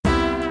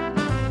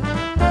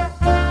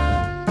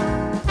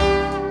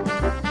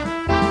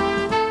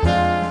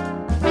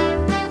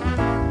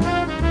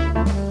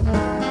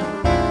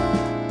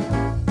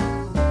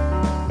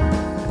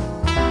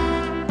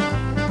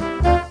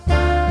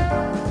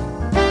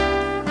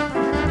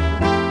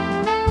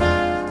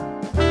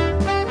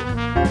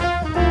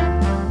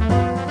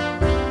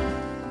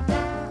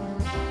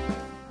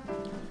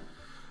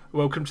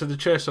Welcome to the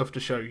Chairsofter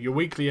Show, your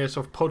weekly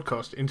airsoft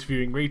podcast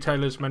interviewing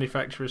retailers,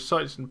 manufacturers,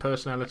 sites and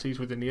personalities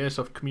within the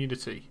airsoft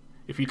community.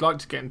 If you'd like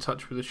to get in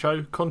touch with the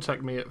show,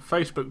 contact me at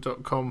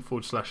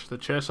facebook.com/The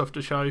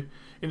Chairsofter Show,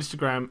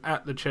 Instagram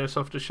at The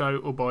Chairsofter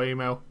Show, or by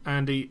email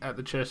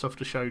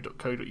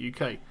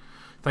andy@thechairsoftershow.co.uk.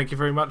 Thank you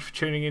very much for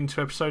tuning in to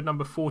episode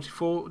number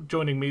 44.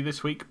 Joining me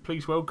this week,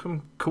 please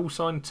welcome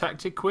Callsign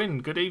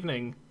Tactiquinn. Good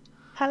evening.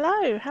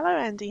 Hello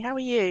Andy, how are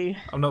you?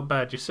 I'm not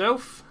bad,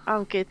 yourself?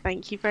 I'm good,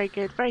 thank you, very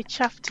good. Very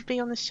chuffed to be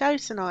on the show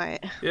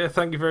tonight. Yeah,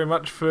 thank you very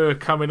much for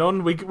coming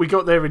on. We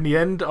got there in the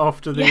end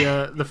after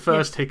the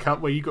first hiccup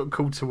where you got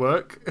called to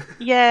work.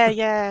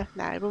 Yeah,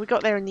 no, but we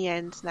got there in the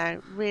end.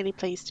 No, really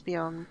pleased to be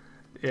on.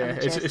 Yeah,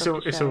 it's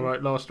all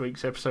right. Last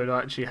week's episode I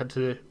actually had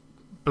to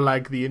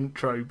blag the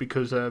intro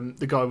because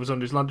the guy was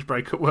on his lunch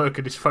break at work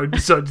and his phone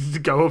decided to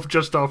go off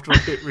just after I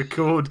hit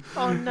record.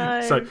 Oh no.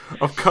 So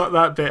I've cut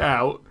that bit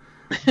out.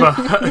 But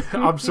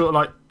I'm sort of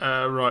like,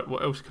 right,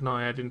 what else can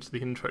I add into the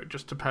intro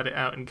just to pad it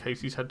out in case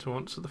he's had to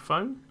answer the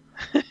phone?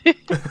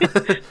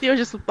 You're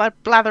just like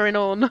blathering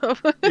on.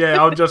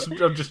 Yeah, I'm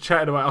just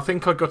chatting away. I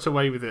think I got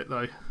away with it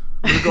though. I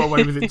would have got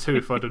away with it too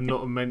if I'd have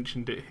not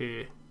mentioned it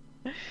here.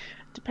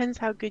 Depends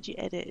how good you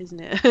edit,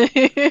 isn't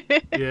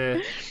it? Yeah.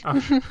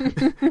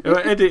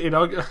 Editing,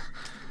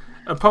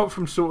 apart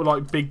from sort of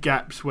like big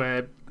gaps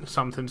where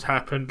something's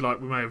happened,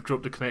 like we may have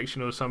dropped a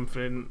connection or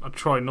something, I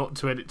try not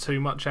to edit too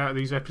much out of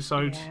these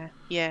episodes.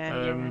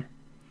 Yeah.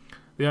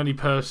 The only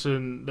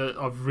person that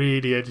I've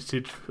really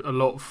edited a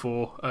lot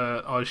for,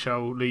 I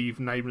shall leave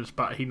nameless,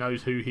 but he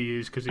knows who he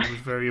is because he was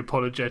very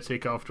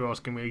apologetic after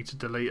asking me to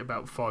delete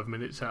about 5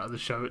 minutes out of the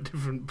show at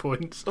different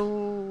points.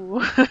 Oh.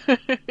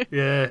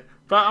 Yeah,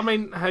 but I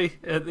mean, hey,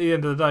 at the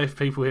end of the day, if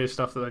people hear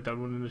stuff that they don't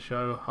want in the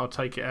show, I'll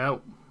take it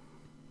out.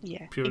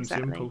 Yeah, pure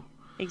exactly. and simple.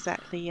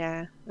 Exactly,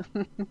 yeah.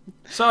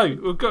 So,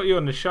 we've got you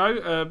on the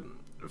show.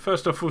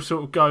 First off, we'll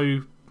sort of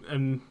go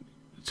and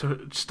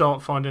to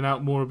start finding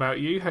out more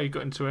about you, how you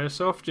got into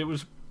airsoft. It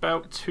was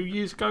about 2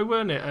 years ago,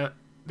 weren't it? At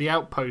the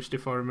Outpost,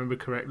 if I remember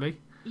correctly.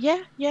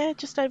 Yeah,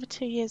 just over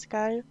 2 years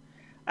ago.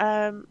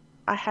 I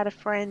had a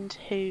friend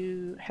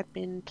who had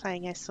been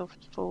playing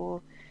airsoft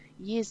for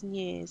years and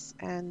years,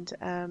 and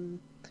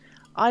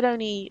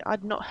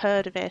I'd not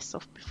heard of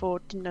airsoft before,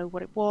 didn't know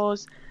what it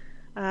was.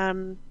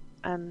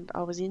 And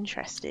I was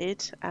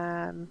interested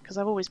because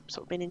I've always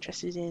sort of been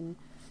interested in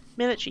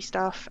military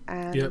stuff,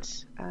 and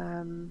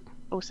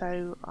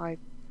also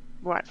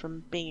right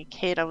from being a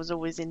kid I was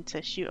always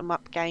into shoot 'em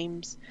up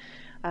games,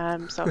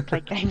 so I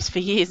played games for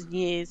years and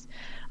years.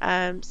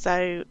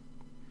 So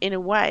in a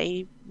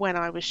way, when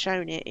I was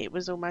shown it, it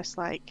was almost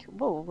like,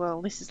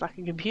 well, this is like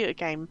a computer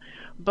game,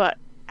 but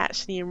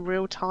actually in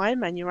real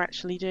time, and you're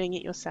actually doing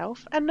it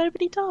yourself, and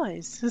nobody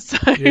dies. So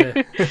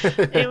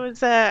it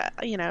was, I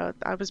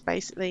was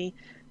basically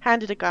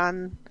handed a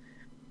gun,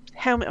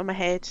 helmet on my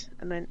head,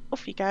 and then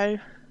off you go.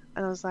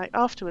 And I was like,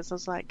 afterwards, I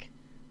was like,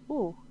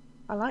 oh,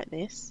 I like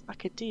this. I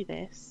could do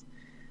this.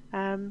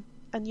 And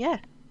yeah,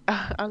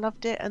 I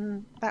loved it,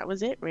 and that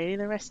was it. Really,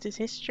 the rest is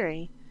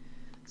history.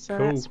 So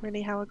cool. That's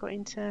really how I got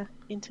into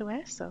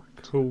airsoft.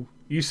 Cool.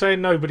 You say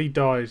nobody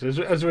dies,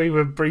 as we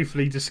were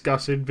briefly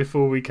discussing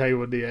before we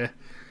came on the air.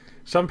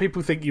 Some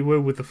people think you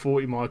will with the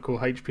 40 mic or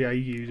HPA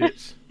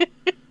units.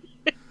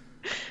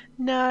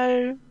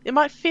 No, it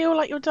might feel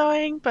like you're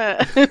dying,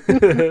 but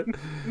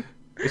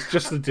it's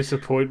just the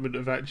disappointment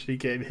of actually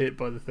getting hit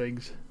by the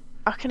things.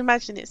 I can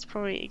imagine it's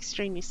probably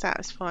extremely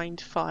satisfying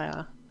to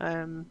fire.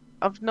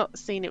 I've not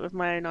seen it with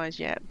my own eyes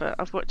yet, but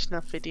I've watched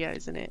enough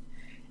videos, and it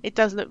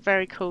does look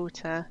very cool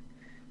to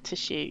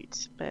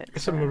shoot. But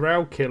it's a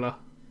morale killer.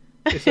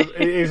 It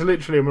is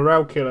literally a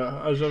morale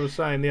killer, as I was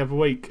saying the other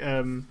week.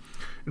 In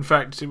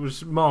fact, it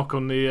was Mark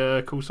on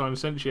the Callsign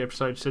Tactiquinn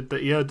episode said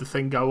that he heard the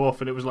thing go off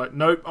and it was like,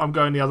 nope, I'm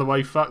going the other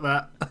way, fuck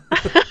that.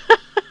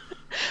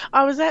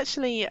 I was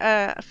actually,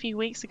 a few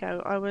weeks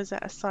ago, I was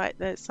at a site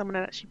that someone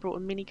had actually brought a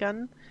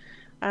minigun,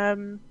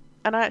 and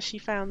I actually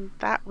found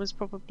that was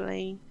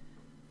probably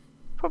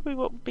what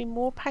would be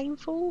more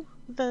painful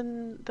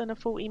than a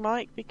 40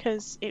 mic,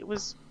 because it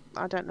was,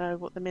 I don't know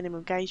what the minimum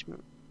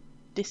engagement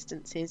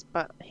distance is,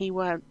 but he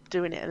weren't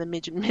doing it at the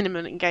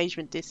minimum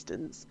engagement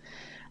distance.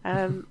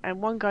 And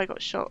one guy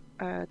got shot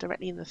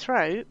directly in the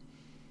throat,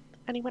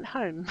 and he went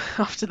home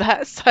after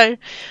that. So,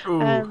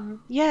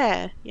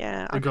 yeah.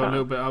 He got a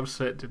little bit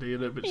upset, did he? A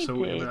little bit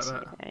salty about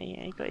that.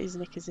 Yeah, he got his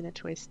knickers in a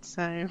twist.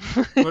 So,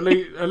 well,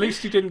 at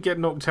least he didn't get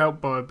knocked out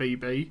by a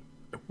BB,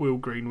 Will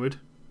Greenwood.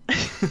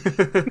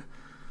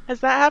 Has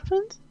that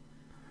happened?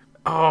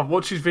 Oh,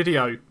 watch his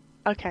video.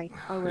 Okay,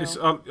 I will.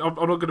 I'm not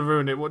going to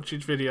ruin it. Watch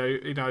his video.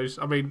 He knows.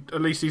 I mean,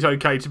 at least he's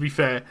okay, to be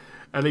fair.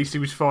 At least he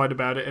was fine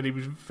about it, and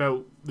he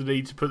felt the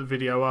need to put the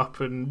video up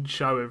and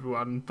show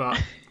everyone.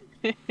 But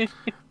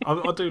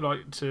I do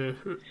like to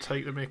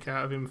take the mick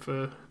out of him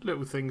for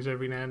little things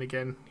every now and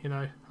again. You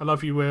know, I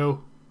love you,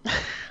 Will.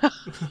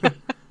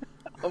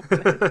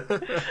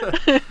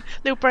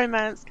 Little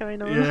bromance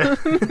going on. Yeah.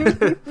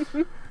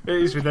 It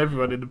is with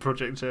everyone in the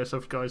Project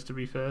Airsoft guys, to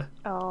be fair.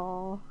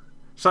 Oh.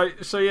 So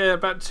yeah,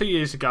 about 2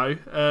 years ago,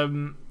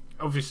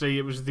 obviously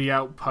it was the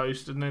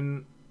Outpost, and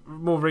then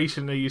more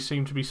recently you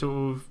seem to be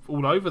sort of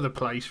all over the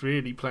place,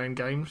 really, playing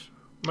games.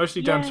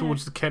 Mostly down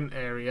towards the Kent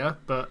area,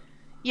 but...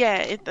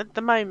 Yeah, at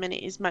the moment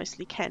it is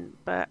mostly Kent,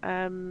 but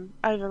over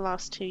the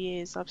last 2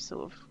 years I've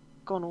sort of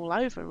gone all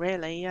over,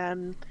 really.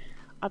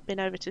 I've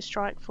been over to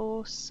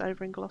Strikeforce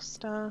over in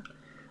Gloucester,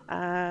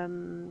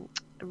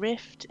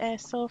 Rift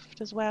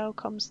Airsoft as well,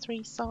 Comms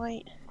 3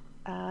 site,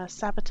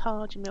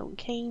 Sabotage in Milton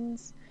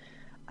Keynes.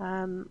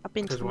 I've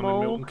been to the one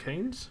mall. in Milton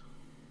Keynes?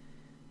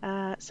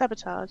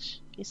 Sabotage.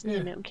 It's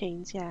near Milton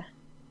Keynes, yeah.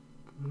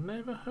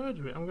 Never heard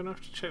of it. I'm going to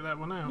have to check that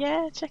one out.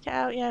 Yeah, check it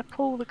out. Yeah,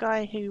 Paul, the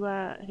guy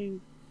who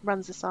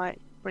runs the site,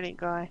 brilliant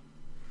guy.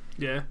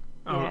 Yeah,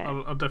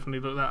 I'll definitely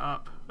look that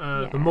up.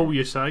 Yeah. The mall,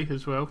 you say,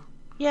 as well?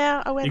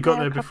 Yeah, I went. You got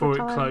there there before it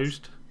times.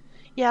 closed?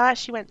 Yeah, I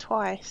actually went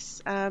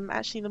twice.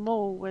 Actually, the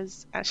mall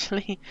was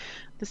actually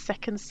the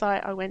second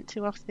site I went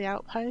to after the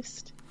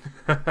Outpost.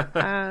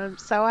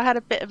 So I had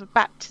a bit of a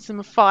baptism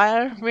of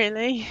fire,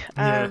 really.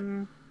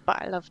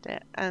 But I loved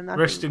it. And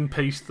Rest in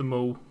peace, the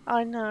mall.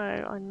 I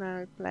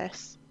know,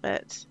 bless.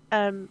 But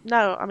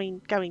no, I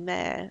mean, going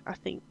there, I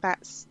think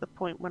that's the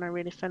point when I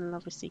really fell in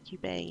love with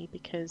CQB,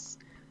 because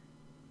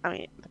I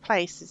mean, the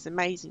place is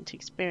amazing to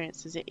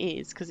experience as it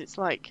is, because it's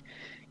like,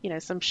 you know,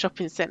 some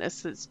shopping centre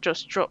that's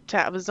just dropped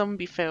out of a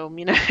zombie film,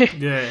 you know.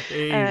 Yeah, it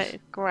is.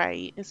 It's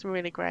great. It's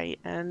really great.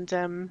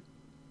 And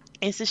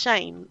it's a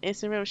shame.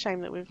 It's a real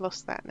shame that we've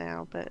lost that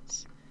now.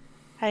 But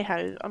hey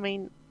ho, I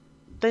mean,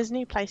 there's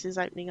new places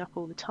opening up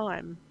all the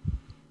time.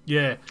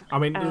 Yeah, I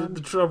mean,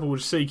 the trouble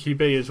with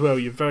CQB as well,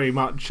 you're very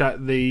much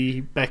at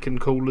the beck and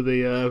call of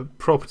the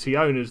property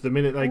owners. The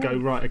minute they go,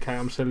 right, okay,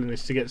 I'm selling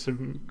this to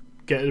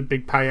get a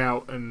big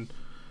payout and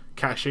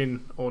cash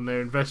in on their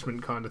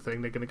investment kind of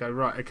thing, they're going to go,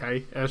 right,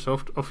 okay,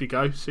 Airsoft, off you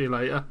go, see you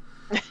later.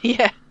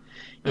 Yeah,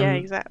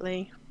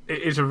 exactly.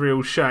 It is a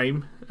real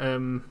shame.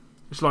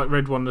 It's like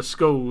Red One, the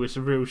school. It's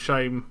a real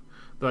shame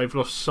they've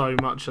lost so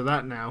much of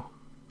that now.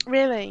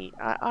 Really?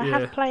 I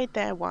have played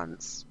there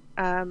once.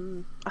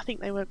 I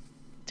think they were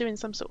doing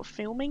some sort of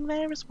filming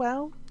there as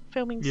well.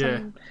 Filming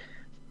some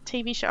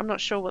TV show. I'm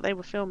not sure what they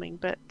were filming,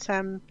 but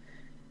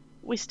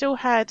we still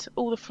had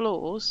all the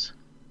floors.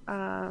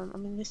 I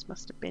mean, this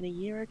must have been a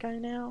year ago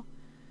now.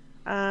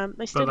 They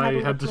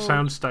had the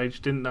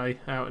soundstage, didn't they,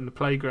 out in the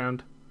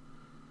playground?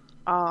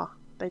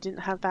 They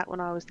didn't have that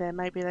when I was there.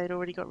 Maybe they'd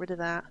already got rid of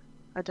that.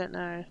 I don't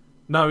know.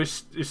 No,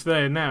 it's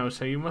there now,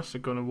 so you must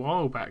have gone a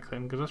while back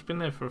then, because that's been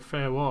there for a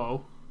fair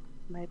while.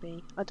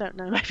 Maybe. I don't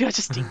know. Maybe I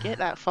just didn't get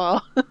that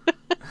far.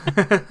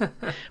 But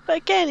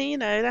again, you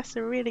know, that's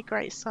a really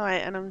great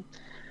site, and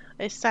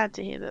it's sad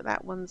to hear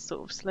that one's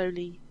sort of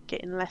slowly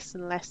getting less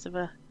and less of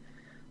a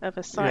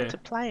site to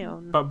play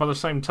on. But by the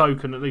same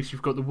token, at least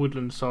you've got the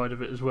woodland side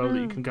of it as well that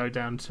you can go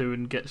down to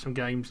and get some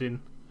games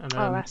in. And,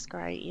 that's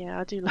great. Yeah,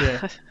 I do.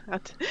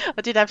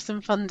 I did have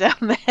some fun down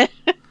there.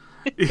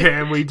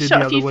 Yeah, we did. Shot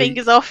the other a few week.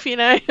 fingers off, you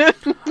know.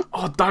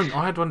 Don't!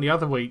 I had one the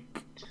other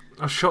week.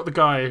 I shot the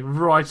guy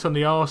right on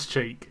the arse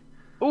cheek.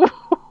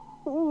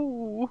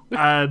 Ooh.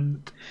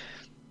 And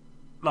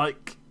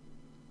like,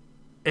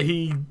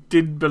 he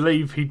didn't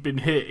believe he'd been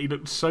hit. He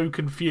looked so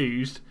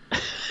confused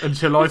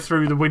until I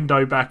threw the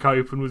window back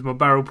open with my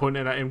barrel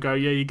pointing at him. Go,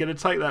 yeah, you're gonna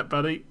take that,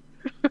 buddy.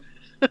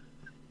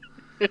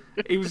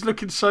 He was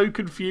looking so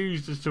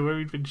confused as to where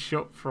he'd been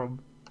shot from.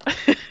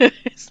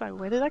 It's like,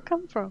 where did I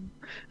come from?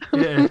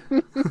 Yeah.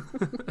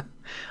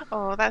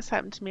 Oh, that's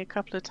happened to me a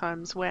couple of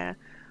times where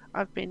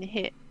I've been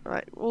hit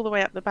like all the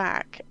way up the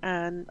back,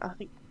 and I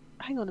think,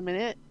 hang on a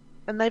minute,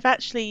 and they've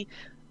actually,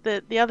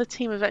 the other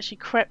team have actually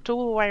crept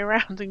all the way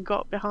around and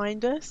got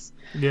behind us.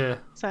 Yeah.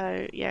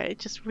 So yeah, it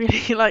just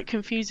really like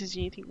confuses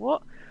you. You think,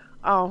 what?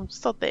 Oh,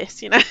 sod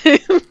this, you know.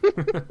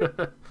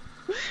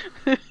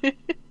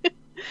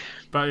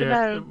 But yeah.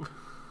 No,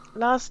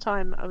 last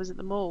time I was at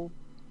the mall,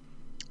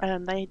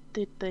 they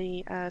did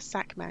the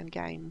Sackman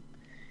game,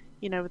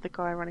 you know, with the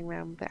guy running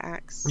around with the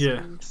axe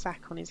and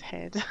sack on his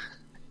head.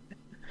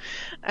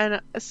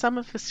 And some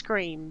of the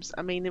screams,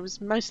 I mean, there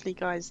was mostly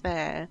guys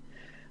there.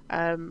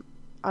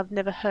 I've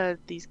never heard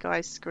these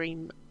guys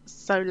scream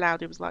so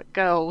loud. It was like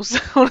girls,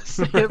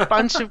 honestly, a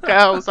bunch of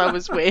girls I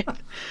was with.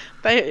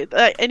 They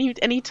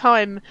any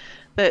time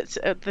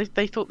that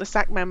they thought the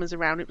Sackman was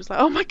around, it was like,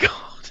 oh my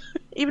god.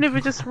 Even if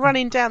we're just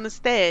running down the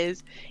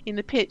stairs in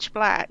the pitch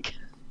black.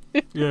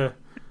 Yeah.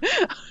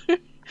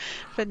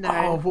 But no.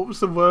 Oh, what was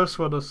the worst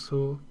one I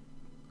saw?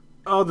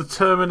 Oh, the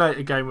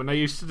Terminator game, when they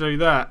used to do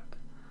that.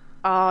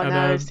 Oh,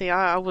 no, see,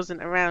 I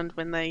wasn't around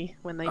when they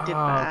did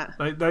that.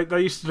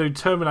 They used to do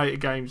Terminator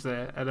games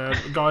there, and a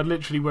guy would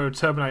literally wear a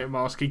Terminator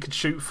mask. He could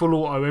shoot full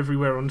auto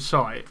everywhere on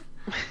site,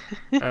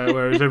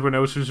 whereas everyone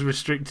else was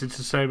restricted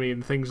to semi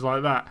and things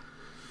like that.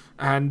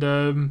 And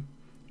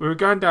we were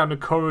going down a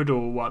corridor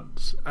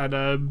once,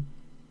 and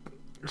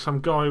some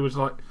guy was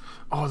like,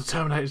 oh, the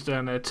Terminator's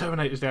down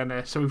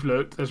there. So we've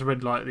looked, there's a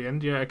red light at the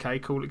end. Yeah, okay,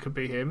 cool, it could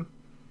be him.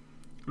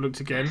 Looked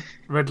again,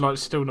 red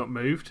light's still not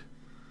moved.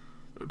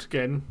 Looked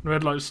again,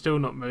 red light's still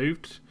not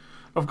moved.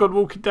 I've gone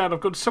walking down,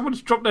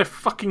 someone's dropped their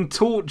fucking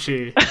torch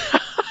here.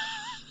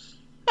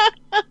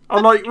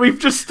 I'm like, we've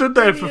just stood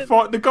there Brilliant.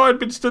 for the guy had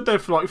been stood there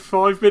for like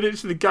 5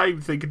 minutes in the game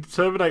thinking the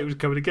Terminator was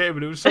coming to get him,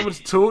 and it was someone's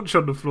torch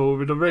on the floor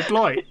with a red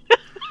light.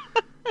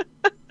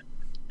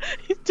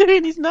 He's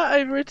doing his nut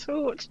over a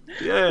torch.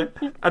 Yeah,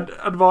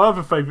 and my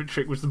other favourite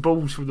trick was the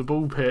balls from the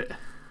ball pit,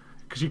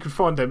 because you could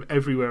find them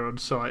everywhere on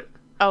site.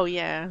 Oh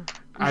yeah.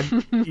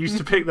 And you used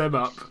to pick them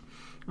up.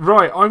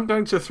 Right, I'm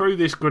going to throw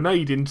this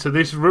grenade into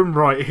this room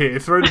right here,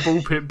 throw the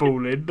ball pit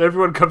ball in,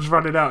 everyone comes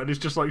running out, and it's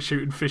just like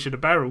shooting fish in a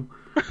barrel.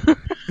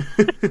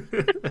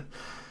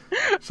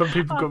 Some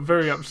people got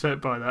very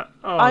upset by that.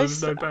 Oh,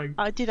 there's no bang.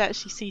 I did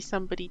actually see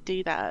somebody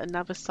do that at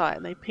another site,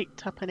 and they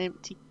picked up an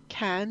empty Coke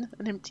can,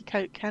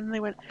 and they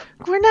went,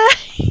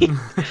 grenade! And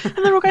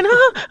they're all going,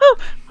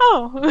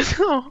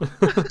 oh.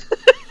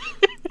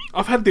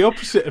 I've had the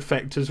opposite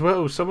effect as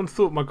well. Someone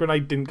thought my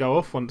grenade didn't go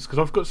off once, because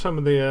I've got some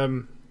of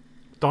the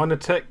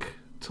Dynatech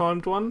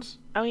timed ones.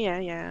 Oh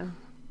yeah.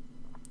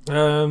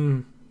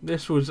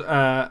 This was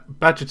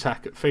Badge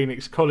Attack at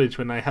Phoenix College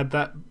when they had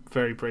that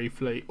very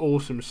briefly.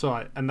 Awesome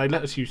site, and they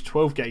let us use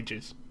 12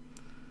 gauges.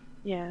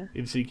 Yeah.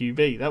 In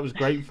CQB, that was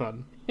great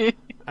fun.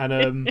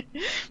 And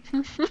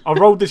I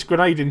rolled this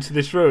grenade into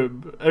this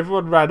room.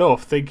 Everyone ran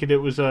off thinking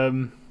it was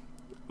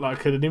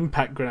like an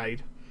impact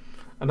grenade,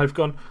 and they've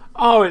gone,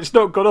 oh, it's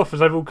not gone off, as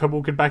they've all come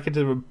walking back into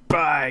the room.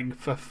 Bang!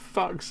 For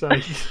fuck's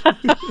sake!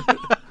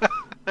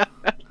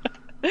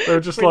 They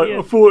were just Brilliant.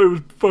 like, I thought it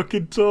was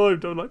fucking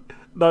timed. I'm like,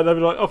 no, they were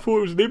like, I thought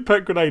it was an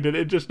impact grenade and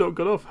it just not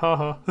got off. Ha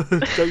ha.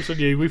 Jokes on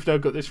you. We've now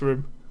got this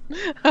room.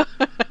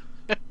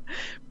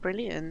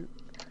 Brilliant.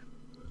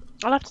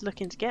 I'll have to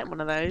look into getting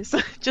one of those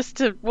just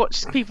to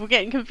watch people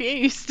getting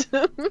confused.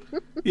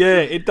 Yeah,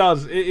 it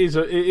does. It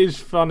is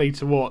funny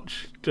to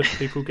watch, just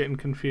people getting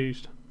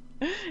confused.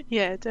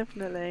 Yeah,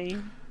 definitely.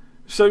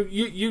 So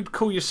you'd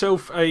call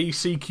yourself a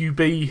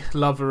CQB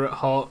lover at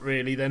heart,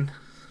 really, then?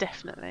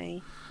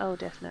 Definitely. Oh,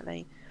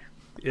 definitely.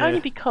 Yeah.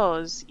 Only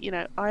because,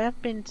 I have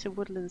been to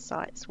woodland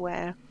sites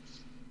where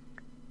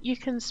you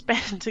can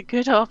spend a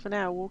good half an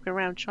hour walking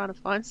around trying to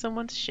find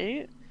someone to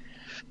shoot,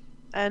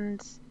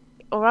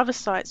 or other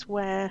sites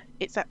where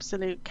it's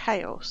absolute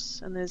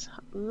chaos and there's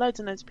loads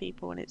and loads of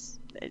people and it's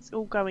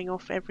all going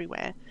off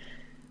everywhere.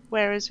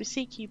 Whereas with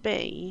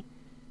CQB,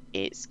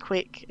 it's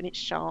quick and it's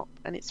sharp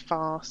and it's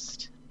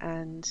fast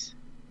and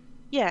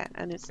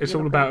it's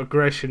all about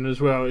aggression as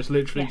well. It's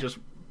literally just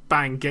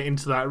bang, get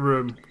into that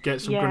room,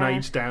 get some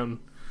grenades down.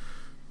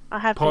 I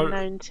have been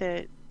known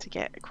to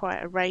get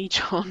quite a rage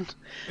on.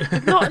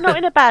 not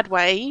in a bad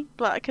way,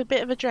 but like a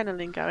bit of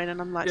adrenaline going, and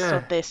I'm like,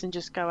 sod this, and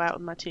just go out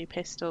with my 2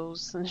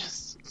 pistols and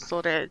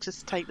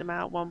just take them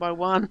out one by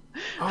one.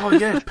 Oh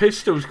yeah,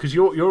 pistols, because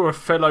you're a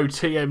fellow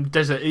TM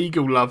Desert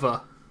Eagle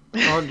lover,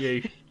 aren't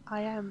you?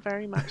 I am,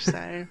 very much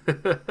so.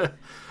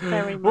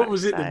 Very much. What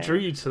was it so. that drew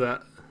you to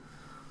that?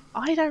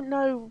 I don't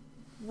know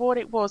what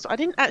it was. I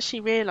didn't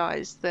actually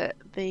realise that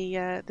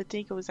the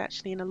Deagle was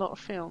actually in a lot of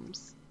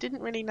films.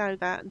 Didn't really know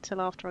that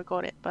until after I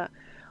got it, but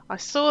I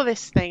saw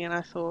this thing and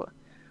I thought,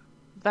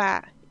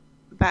 that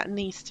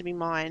needs to be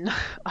mine.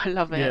 I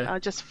love it. Yeah. I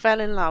just fell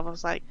in love. I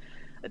was like,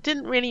 it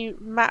didn't really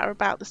matter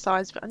about the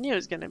size of it. I knew it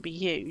was going to be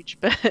huge,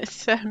 but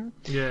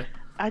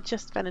I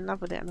just fell in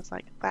love with it, and I was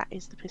like, that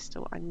is the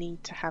pistol. I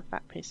need to have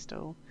that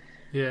pistol.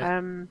 Yeah.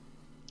 And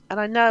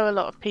I know a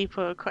lot of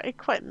people are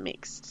quite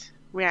mixed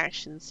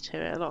reactions to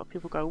it. A lot of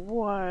people go,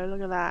 whoa,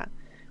 look at that,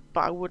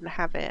 but I wouldn't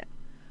have it.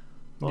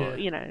 Or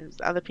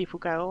other people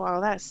go, oh, wow,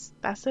 that's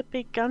a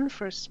big gun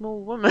for a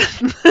small woman.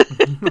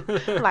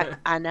 Like,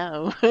 I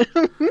know.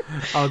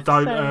 I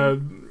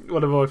don't.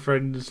 One of my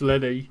friends,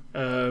 Lenny,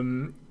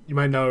 you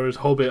may know her as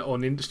Hobbit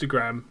on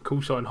Instagram,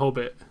 Callsign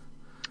Hobbit.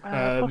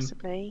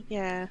 Possibly,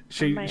 yeah.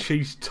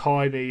 She's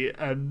tiny,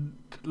 and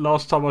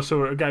last time I saw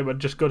her at a game, I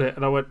just got it,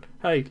 and I went,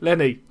 "Hey,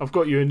 Lenny, I've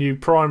got you a new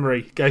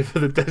primary." Gave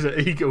her the Desert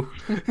Eagle.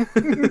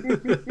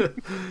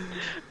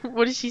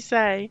 What did she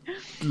say?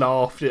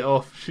 Laughed it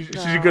off. She's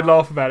a good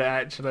laugh about it,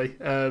 actually.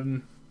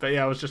 But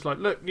yeah, I was just like,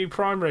 "Look, new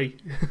primary."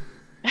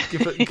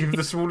 Give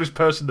the smallest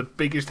person the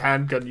biggest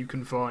handgun you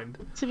can find.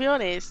 To be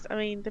honest, I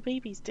mean, the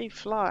BBs do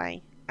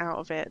fly out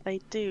of it. They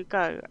do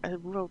go a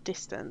real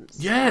distance.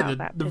 Yeah,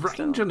 the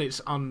range on it's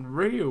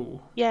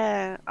unreal.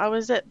 Yeah, I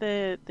was at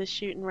the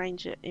shooting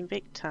range at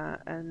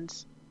Invicta, and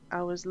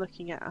I was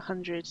looking at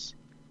 100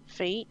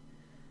 feet,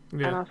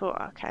 and I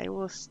thought, okay,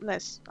 well,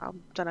 I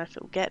don't know if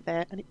it'll get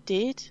there, and it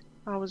did.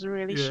 I was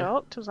really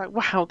shocked. I was like,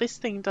 wow, this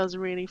thing does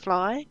really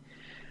fly.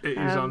 It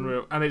is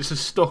unreal, and it's a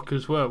stock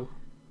as well.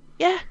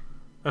 Yeah.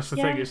 That's the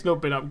thing, it's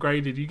not been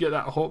upgraded. You get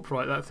that hop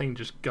right, that thing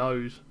just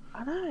goes.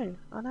 I know.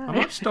 I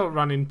might start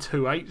running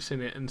 2.8s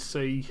in it and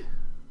see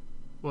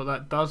what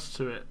that does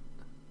to it.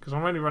 Because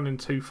I'm only running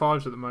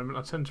 2.5s at the moment.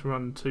 I tend to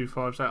run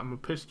 2.5s out of my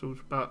pistols,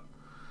 but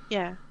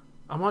I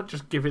might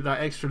just give it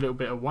that extra little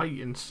bit of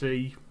weight and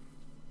see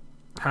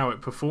how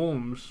it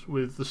performs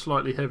with the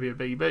slightly heavier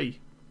BB.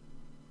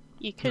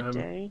 You could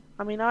do.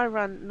 I mean, I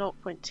run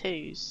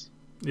 0.2s.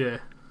 Yeah.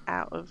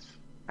 Out of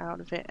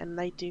it, and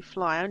they do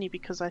fly, only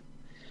because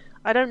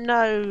I don't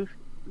know.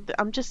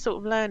 I'm just sort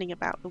of learning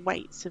about the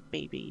weights of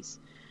BBs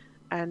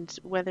and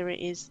whether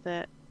it is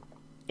that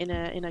in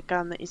a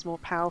gun that is more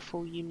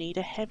powerful, you need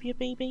a heavier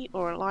BB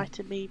or a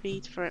lighter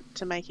BB for it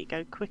to make it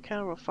go quicker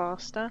or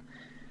faster.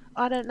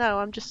 I don't know.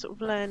 I'm just sort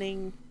of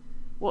learning.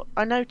 What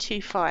I know,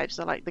 2.5s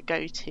are like the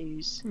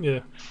go-tos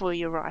for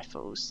your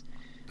rifles.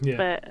 Yeah.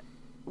 But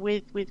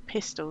with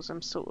pistols,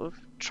 I'm sort of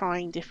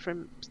trying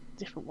different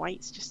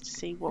weights just to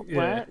see what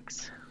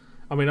works.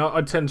 I mean,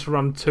 I tend to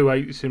run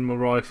 2.8s in my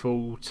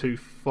rifle,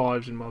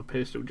 2.5s in my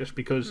pistol, just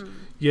because,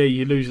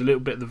 you lose a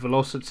little bit of the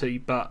velocity,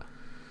 but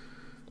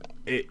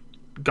it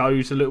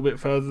goes a little bit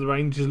further, the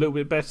range is a little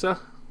bit better.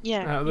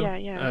 Yeah.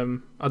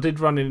 I did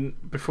run in,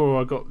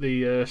 before I got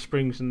the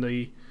springs and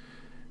the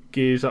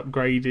gears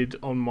upgraded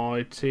on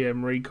my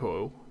TM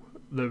recoil,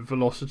 the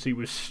velocity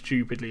was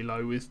stupidly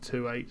low with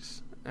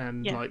 2.8s.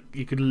 And like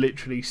you could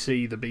literally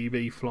see the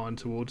BB flying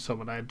towards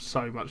someone. I had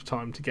so much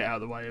time to get out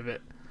of the way of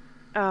it.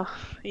 Oh,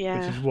 yeah.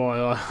 Which is why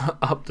I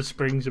upped the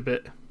springs a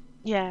bit.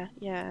 Yeah.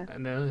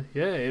 And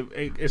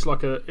it's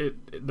like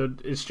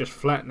it's just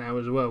flat now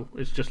as well.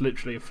 It's just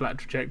literally a flat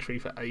trajectory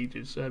for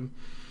ages. A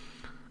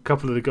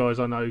couple of the guys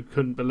I know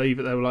couldn't believe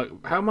it. They were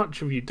like, "How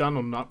much have you done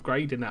on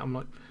upgrading that?" I'm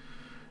like,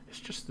 "It's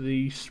just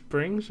the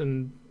springs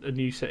and a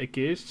new set of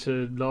gears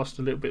to last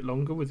a little bit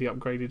longer with the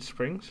upgraded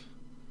springs."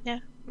 Yeah.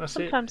 That's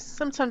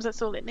Sometimes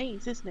that's all it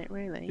needs, isn't it?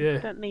 Really. Yeah. You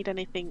don't need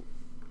anything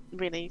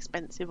really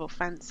expensive or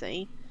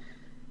fancy.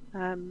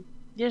 You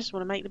just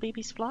want to make the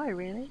BBs fly,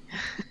 really.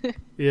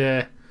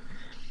 Yeah.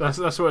 That's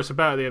what it's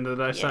about at the end of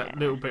the day. It's that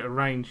little bit of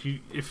range.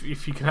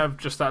 If you can have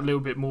just that little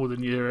bit more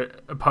than your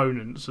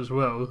opponents as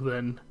well,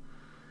 then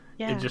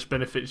it just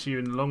benefits you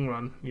in the long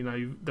run. You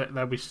know,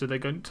 they'll be stood there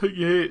going, "Take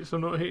your hits,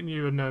 I'm not hitting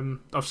you." And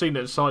I've seen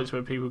it at sites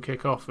where people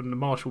kick off and the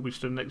marshal will be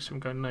stood next to him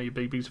going, "No, your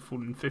BBs are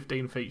falling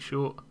 15 feet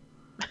short."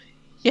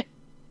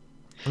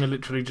 And they're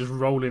literally just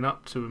rolling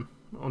up to him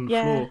on the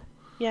floor.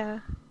 Yeah.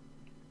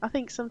 I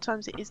think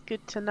sometimes it is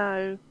good to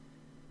know.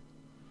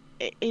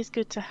 It is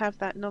good to have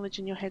that knowledge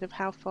in your head of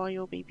how far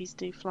your BBs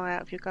do fly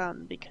out of your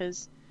gun,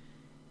 because,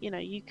 you know,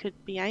 you could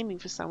be aiming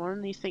for someone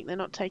and you think they're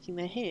not taking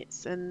their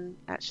hits, and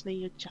actually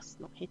you're just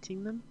not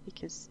hitting them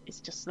because it's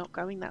just not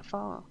going that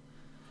far.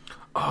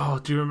 Oh,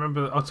 do you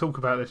remember? I talk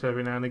about this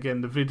every now and again.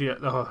 The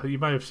video, you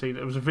may have seen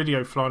it. It was a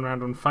video flying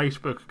around on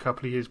Facebook a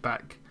couple of years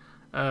back.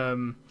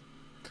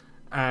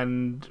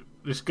 And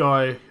this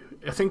guy,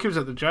 I think he was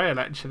at the jail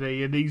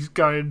actually, and he's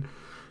going,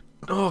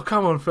 "Oh,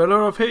 come on,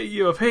 fella, I've hit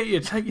you, take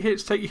your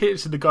hits.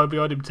 And the guy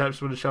behind him taps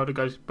him on the shoulder and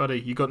goes,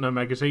 "Buddy, you got no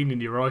magazine in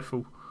your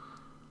rifle."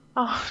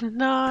 Oh,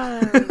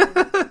 no.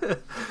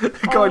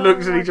 The guy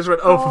looks and he just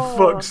went, "Oh,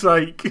 for fuck's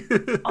sake."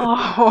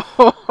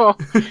 Oh,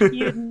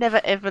 you'd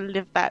never ever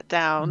live that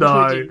down.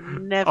 No, would you?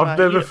 Never. I've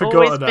never You'd forgotten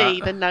always that.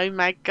 be the no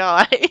mag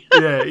guy.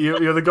 Yeah,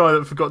 you're the guy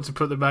that forgot to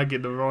put the mag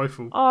in the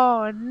rifle.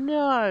 Oh,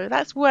 no.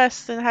 That's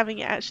worse than having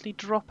it actually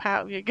drop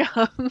out of your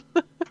gun.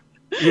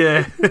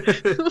 Yeah.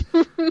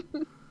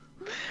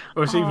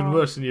 Or it's even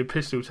worse than your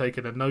pistol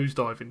taking a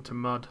nosedive into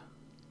mud.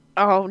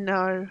 Oh,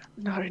 no.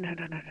 No.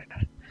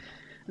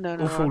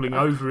 Or falling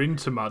over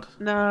into mud.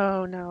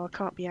 No, I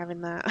can't be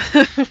having that.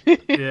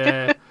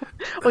 Yeah.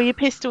 Or your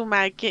pistol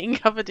mag getting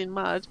covered in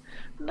mud.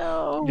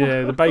 No.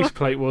 Yeah, the base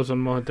plate was on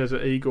my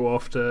Desert Eagle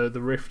after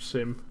the Rift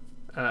sim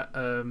at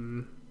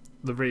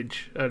the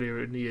Ridge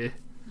earlier in the year.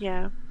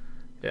 Yeah.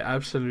 It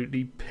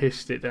absolutely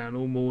pissed it down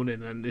all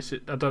morning, and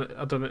I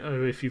don't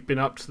know if you've been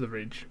up to the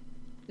Ridge.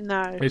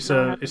 No. It's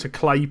a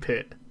clay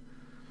pit.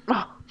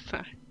 Oh,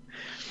 no.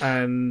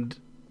 And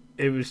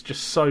it was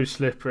just so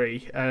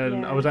slippery,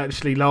 and I was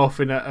actually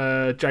laughing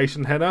at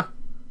Jason Henner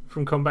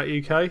from Combat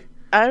UK.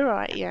 Oh,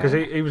 right, yeah.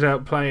 Because he was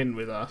out playing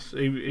with us.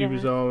 He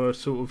was our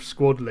sort of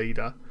squad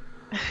leader,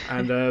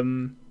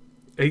 and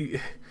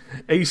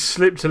he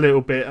slipped a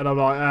little bit, and I'm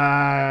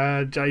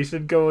like,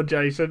 Jason, go on,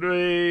 Jason.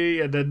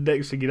 And then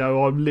next thing you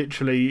know, I'm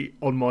literally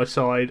on my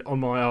side, on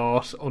my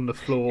arse, on the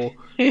floor,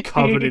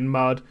 covered in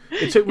mud.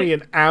 It took me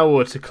an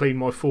hour to clean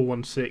my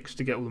 416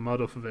 to get all the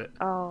mud off of it.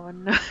 Oh,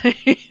 no.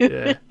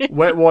 Yeah.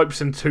 Wet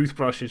wipes and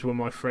toothbrushes were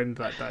my friend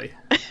that day.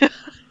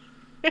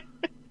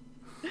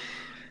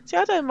 See,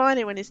 I don't mind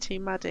it when it's too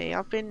muddy.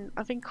 I've been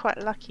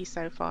quite lucky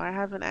so far. I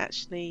haven't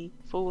actually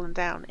fallen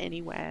down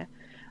anywhere.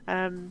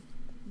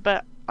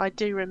 But I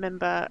do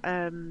remember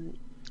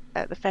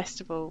at the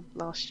festival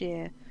last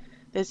year,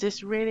 there's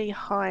this really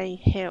high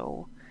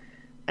hill,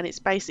 and it's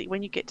basically,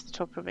 when you get to the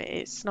top of it,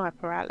 it's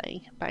Sniper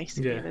Alley,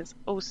 basically. Yeah. There's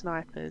all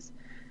snipers.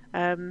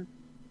 You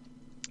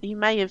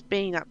may have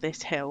been up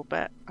this hill,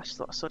 but I just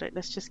thought,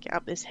 let's just get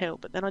up this hill.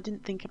 But then I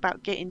didn't think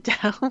about getting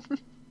down.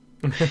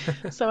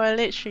 So I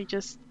literally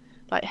just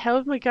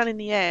held my gun in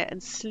the air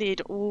and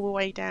slid all the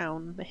way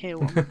down the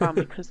hill on my bum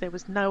because there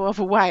was no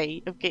other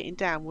way of getting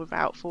down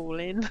without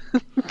falling.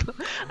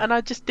 And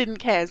I just didn't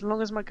care. As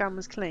long as my gun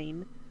was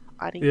clean,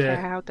 I didn't care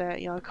how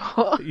dirty I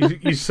got.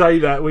 you say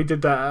that. We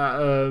did that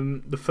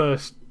at the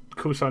first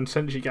Callsign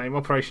Century game,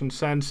 Operation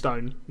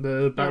Sandstone,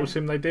 the battle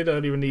sim they did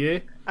earlier in the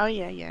year. Oh,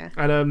 yeah.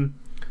 And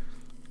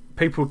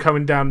people were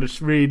coming down this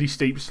really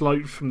steep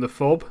slopes from the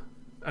fob.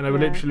 And they were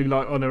literally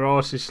on their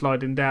arses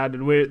sliding down,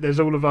 and there's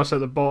all of us at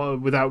the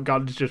bottom without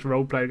guns, just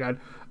role playing, going,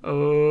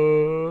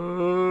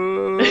 "Oh!"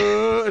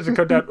 as I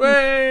come down,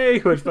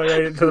 way, once they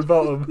made it to the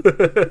bottom.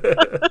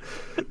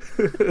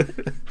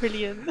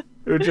 Brilliant.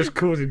 They were just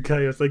causing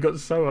chaos. They got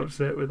so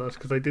upset with us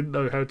because they didn't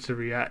know how to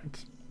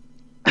react.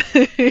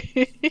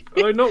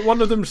 Although not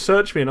one of them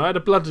searched me, and I had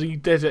a bloody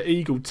desert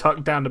eagle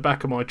tucked down the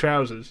back of my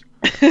trousers,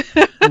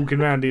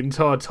 walking around the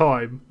entire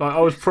time. Like,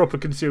 I was proper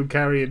concealed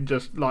carrying,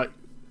 just like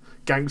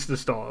gangster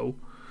style,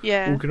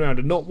 walking around,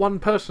 and not one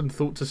person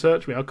thought to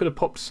search me. I could have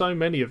popped so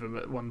many of them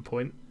at one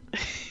point.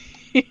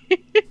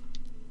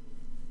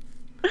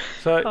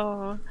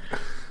 So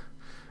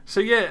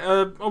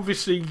yeah,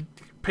 obviously,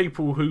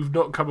 people who've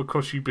not come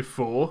across you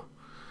before,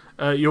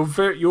 you're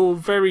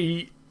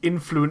very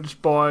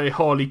influenced by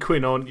Harley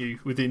Quinn, aren't you?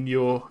 Within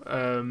your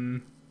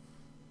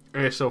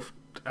airsoft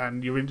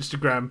and your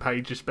Instagram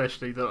page,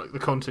 especially the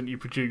content you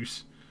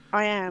produce.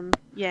 I am,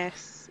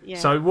 yes, yeah.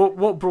 So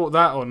what brought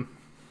that on?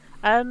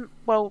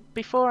 Well,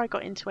 before I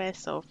got into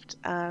airsoft,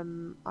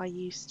 I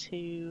used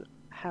to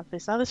have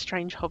this other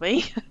strange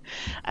hobby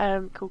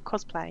called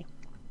cosplay.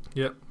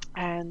 Yep.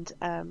 And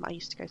I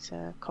used to go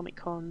to Comic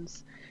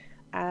Cons,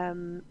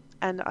 and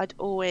I'd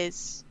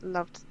always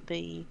loved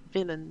the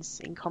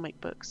villains in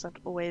comic books. I'd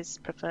always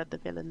preferred the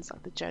villains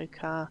like the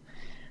Joker,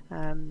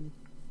 and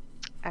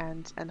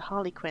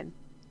Harley Quinn.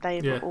 They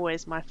were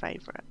always my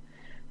favourite,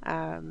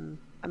 and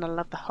I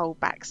love the whole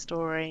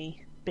backstory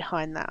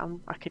behind that.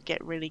 I could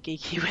get really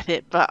geeky with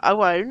it, but I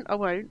won't.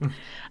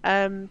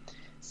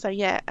 So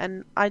yeah,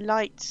 and I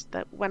liked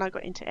that when I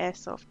got into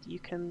airsoft, you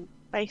can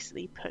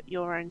basically put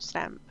your own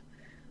stamp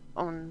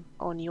on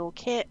your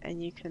kit,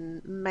 and you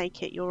can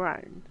make it your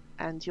own,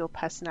 and your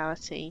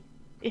personality,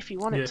 if you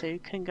wanted to,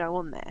 can go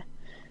on there.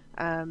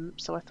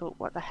 So I thought,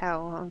 what the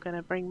hell, I'm going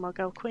to bring my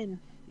girl Quinn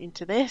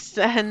into this,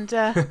 and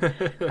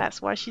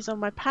that's why she's on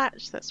my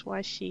patch, that's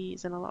why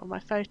she's in a lot of my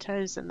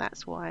photos, and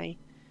that's why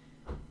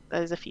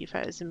there's a few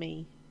photos of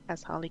me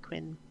as Harley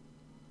Quinn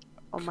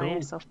on my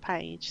airsoft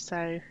page.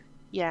 So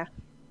yeah.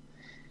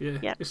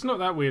 Yeah, It's not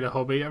that weird a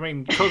hobby. I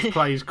mean,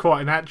 cosplay is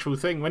quite an actual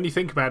thing. When you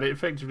think about it,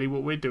 effectively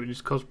what we're doing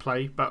is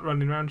cosplay, but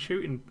running around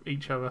shooting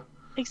each other.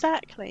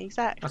 Exactly.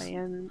 At the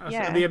end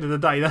of the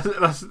day,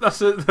 that's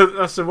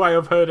the way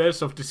I've heard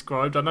airsoft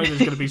described. I know there's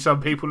going to be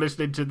some people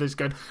listening to this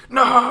going,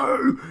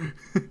 no,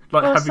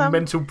 having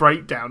mental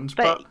breakdowns.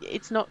 But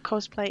it's not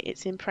cosplay;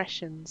 it's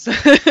impressions.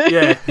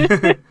 Yeah,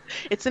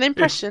 it's an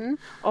impression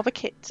of a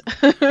kit.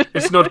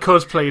 It's not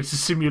cosplay; it's a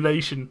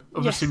simulation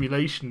of a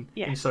simulation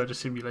inside a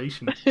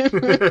simulation.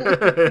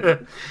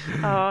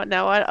 Oh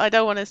no, I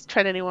don't want to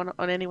tread anyone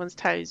on anyone's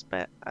toes,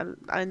 but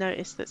I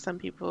noticed that some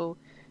people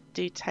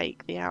do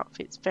take the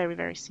outfits very,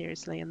 very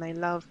seriously, and they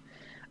love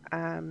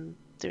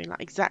doing like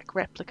exact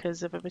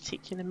replicas of a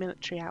particular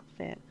military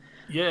outfit.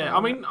 Yeah, I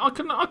mean, I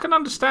can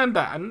understand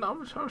that, and I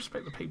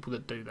respect the people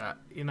that do that.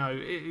 You know, it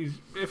is,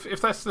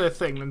 if that's their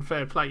thing, then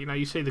fair play. You know,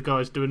 you see the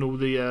guys doing all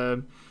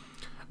the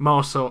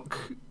MARSOC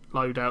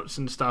loadouts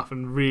and stuff,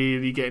 and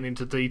really getting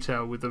into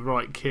detail with the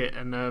right kit,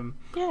 and I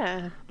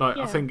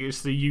think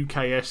it's the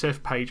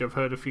UKSF page. I've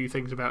heard a few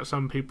things about.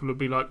 Some people will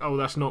be like, "Oh,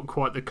 that's not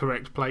quite the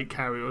correct plate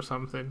carry" or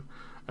something.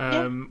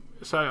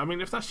 So, I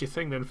mean, if that's your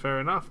thing, then fair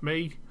enough.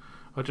 Me,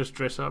 I just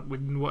dress up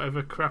with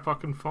whatever crap I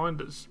can find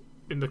that's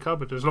in the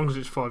cupboard, as long as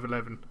it's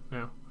 5'11"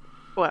 now.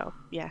 Well,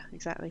 yeah,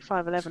 exactly.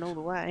 5'11" all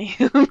the way.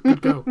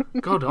 Good girl.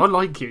 God, I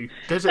like you.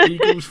 Desert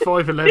Eagles,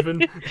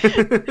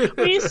 5'11".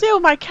 Well, you see all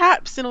my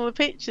caps in all the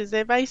pictures,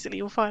 they're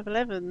basically all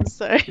 5'11",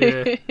 so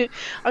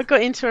I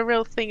got into a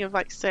real thing of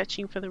like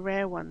searching for the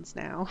rare ones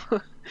now.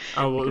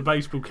 Oh, what, the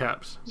baseball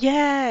caps?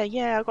 Yeah,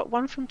 I got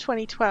one from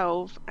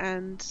 2012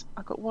 and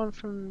I got one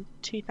from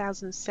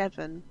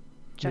 2007.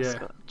 Just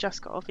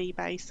got off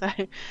eBay, so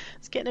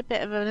it's getting a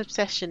bit of an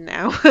obsession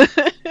now.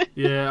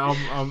 Yeah,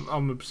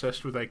 I'm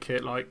obsessed with their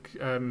kit. Like,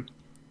 it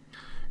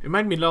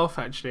made me laugh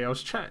actually. I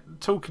was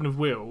talking of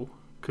Will,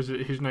 because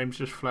his name's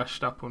just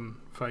flashed up on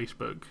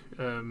Facebook.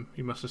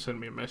 He must have sent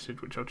me a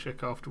message, which I'll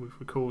check after we've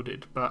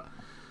recorded. But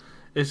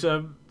it's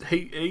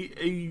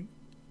he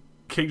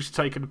keeps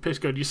taking the piss,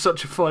 going, "You're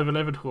such a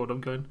 5'11" horde." I'm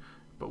going,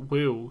 but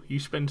Will, you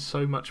spend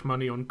so much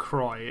money on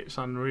Cry, it's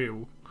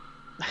unreal.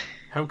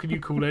 How can you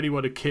call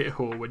anyone a kit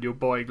whore when you're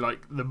buying like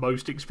the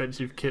most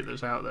expensive kit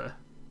that's out there?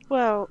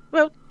 Well,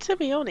 to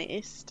be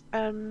honest,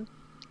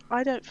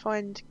 I don't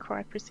find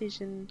Cry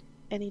Precision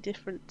any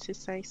different to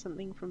say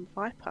something from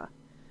Viper,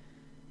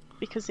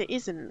 because it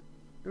isn't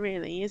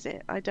really, is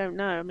it? I don't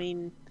know. I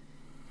mean,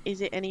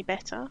 is it any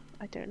better?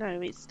 I don't know.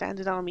 It's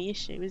standard army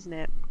issue, isn't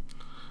it?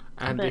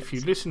 And if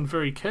you listen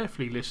very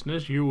carefully,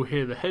 listeners, you will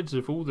hear the heads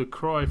of all the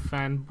Cry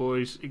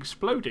fanboys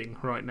exploding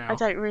right now. I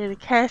don't really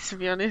care, to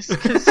be honest,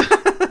 because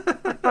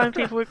I find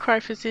people with Cry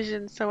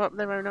Precision so up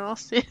their own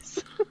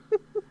arses.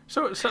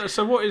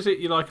 So what is it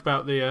you like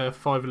about the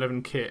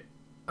 5'11" kit?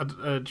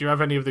 Do you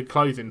have any of the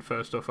clothing,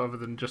 first off, other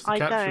than just the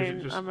caps? I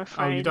don't, I'm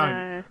afraid. Oh, you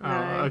don't? No,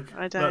 okay.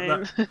 I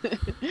don't.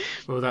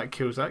 Well, that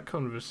kills that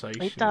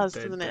conversation. It does,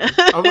 doesn't it?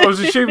 I was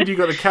assuming you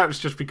got the caps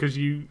just because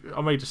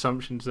I made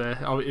assumptions there.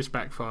 It's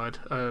backfired.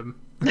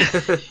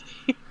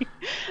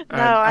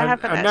 I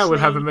haven't. And now we'll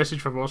have a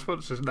message from our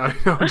sponsors. No,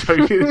 I'm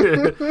joking.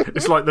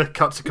 It's like the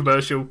cuts a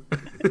commercial.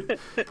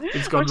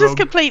 It's gone I'm just wrong.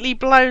 completely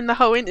blown the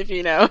whole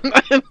interview now.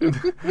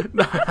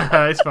 No,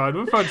 it's fine.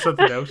 We'll find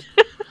something else.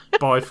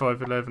 Buy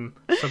 511.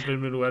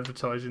 Subliminal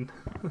advertising.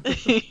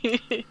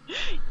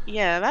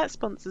 Yeah, that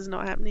sponsor's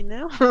not happening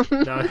now.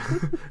 No.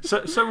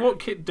 So what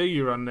kit do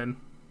you run then,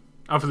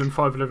 other than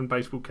 511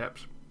 baseball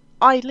caps?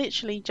 I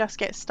literally just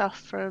get stuff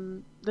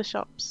from the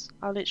shops.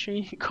 I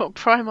literally got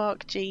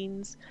Primark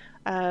jeans,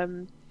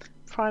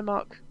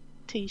 Primark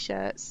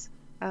t-shirts.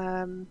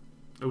 Oh,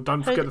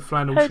 don't forget the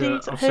flannel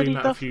shirt. I've seen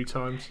that a few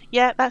times.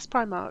 Yeah, that's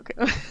Primark.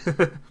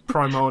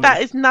 Primark.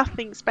 That is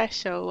nothing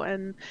special,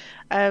 and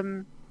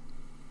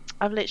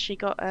I've literally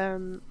got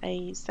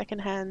a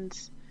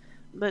second-hand.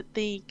 But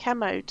the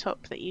camo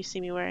top that you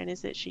see me wearing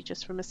is literally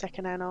just from a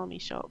second-hand army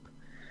shop.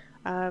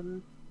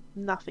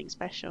 Nothing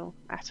special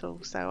at all.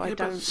 So I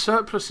don't. But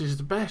surplus is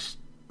the best.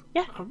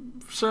 Yeah.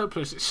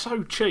 Surplus. It's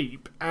so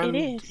cheap, and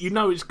it is. you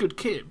know it's good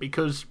kit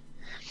because,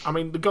 I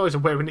mean, the guys are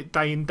wearing it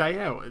day in day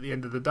out. At the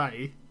end of the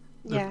day,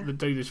 Yeah. they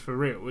do this for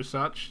real as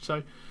such.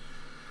 So,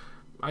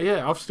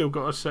 yeah, I've still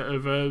got a set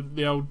of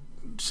the old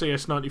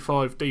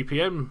CS95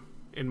 DPM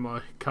in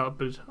my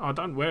cupboard. I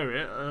don't wear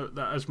it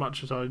that as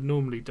much as I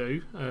normally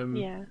do.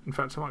 Yeah. In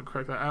fact, I might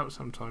crack that out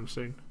sometime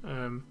soon.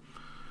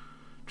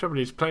 Trouble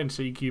is, playing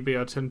CQB,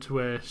 I tend to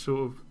wear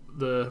sort of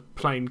the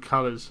plain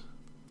colours.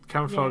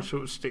 Camouflage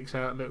sort of sticks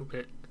out a little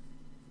bit.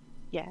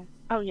 Yeah.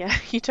 Oh yeah.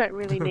 You don't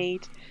really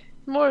need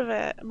more of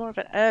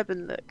an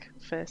urban look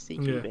for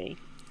CQB. Yeah.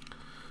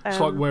 It's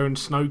like wearing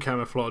snow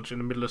camouflage in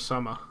the middle of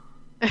summer.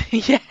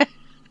 Yeah.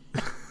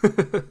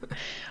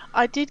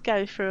 I did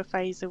go through a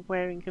phase of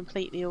wearing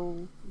completely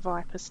all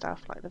Viper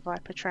stuff, like the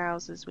Viper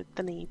trousers with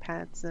the knee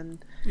pads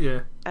and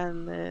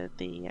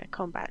the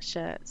combat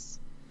shirts.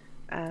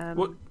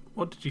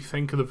 What did you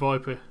think of the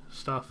Viper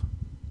stuff?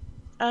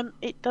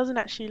 It doesn't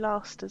actually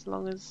last as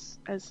long as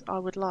I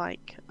would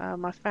like.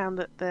 I found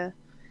that the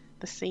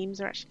seams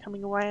are actually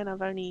coming away, and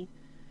I've only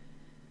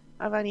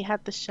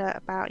had the shirt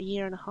about a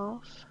year and a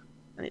half,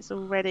 and it's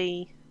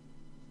already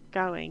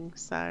going.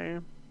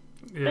 So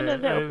been a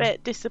little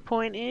bit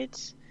disappointed.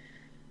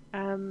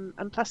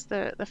 And plus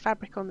the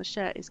fabric on the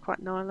shirt is quite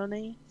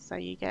nylon-y, so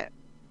you get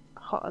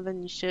hotter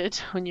than you should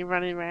when you're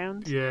running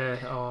around. Yeah.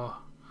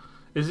 Oh.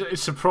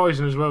 It's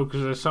surprising as well,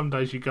 because there's some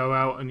days you go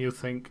out and you'll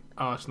think,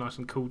 oh, it's nice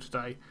and cool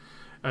today,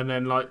 and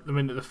then like the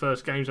minute the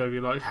first game's over,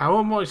 you're like, how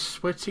am I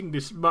sweating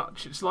this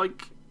much? It's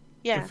like,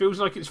 it feels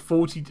like it's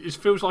 40. It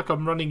feels like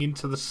I'm running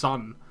into the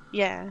sun.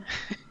 Yeah.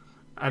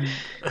 And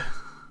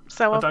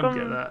so I don't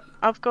get that.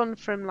 I've gone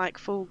from like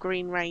full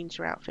Green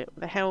Ranger outfit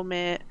with a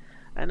helmet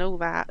and all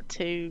that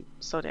to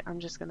sod it, I'm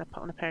just going to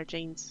put on a pair of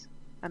jeans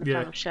and a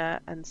flannel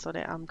shirt and sod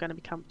it, I'm going to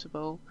be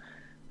comfortable.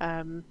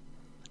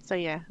 So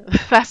yeah,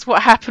 that's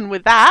what happened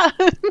with that.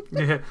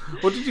 Yeah.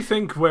 What did you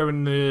think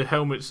wearing the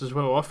helmets as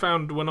well? I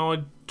found when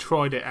I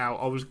tried it out,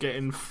 I was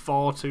getting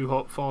far too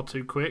hot, far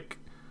too quick.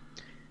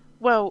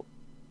 Well,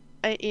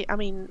 I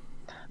mean,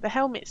 the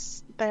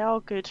helmets, they are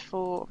good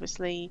for,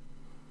 obviously,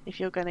 if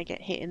you're going to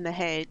get hit in the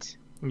head.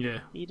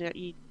 Yeah.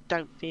 You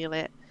don't feel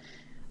it.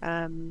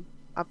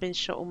 I've been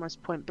shot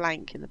almost point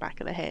blank in the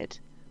back of the head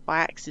by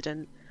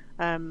accident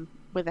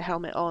with a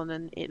helmet on,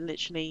 and it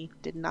literally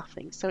did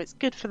nothing. So it's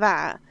good for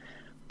that.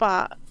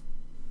 But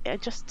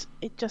it just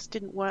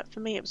didn't work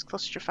for me. It was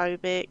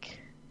claustrophobic,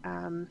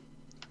 and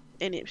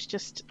it was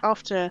just,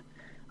 after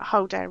a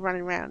whole day of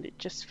running around, you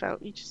just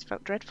felt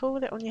dreadful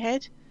with it on your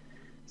head.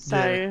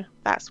 So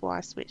that's why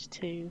I switched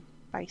to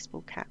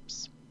baseball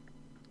caps.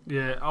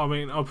 Yeah, I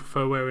mean, I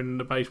prefer wearing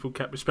the baseball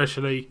cap,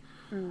 especially.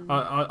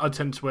 I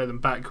tend to wear them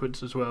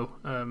backwards as well.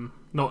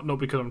 Not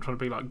because I'm trying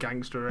to be like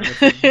gangster or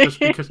anything, just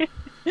because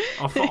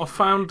I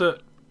found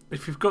that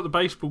if you've got the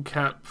baseball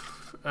cap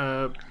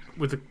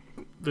with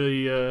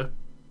the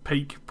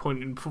peak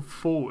pointing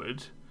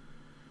forward,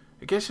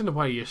 it gets in the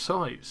way of your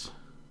sights.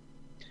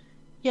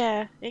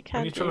 Yeah, it can.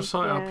 When you're trying to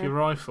sight up your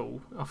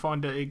rifle, I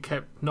find that it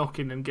kept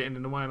knocking and getting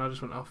in the way, and I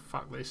just went, oh,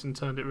 fuck this, and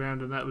turned it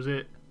around, and that was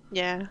it.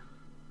 Yeah.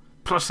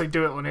 Plus, they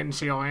do it on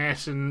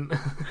NCIS, and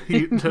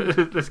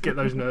let's get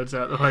those nerds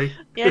out of the way.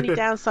 The only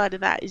downside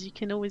of that is you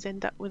can always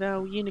end up with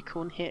a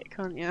unicorn hit,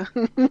 can't you?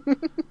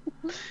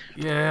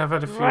 Yeah, I've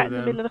had a few right of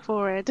them. in the middle of the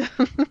forehead.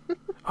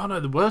 Oh no,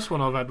 the worst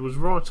one I've had was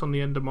right on the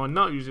end of my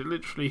nose. It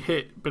literally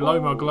hit below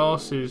my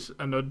glasses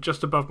and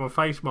just above my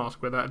face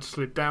mask, where that had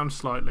slid down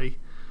slightly.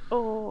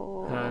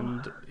 Oh.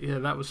 And yeah,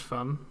 that was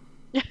fun.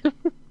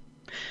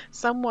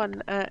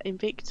 Someone in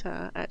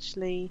Victor,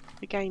 actually,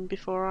 the game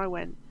before I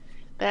went,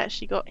 they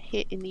actually got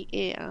hit in the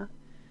ear,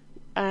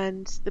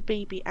 and the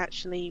BB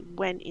actually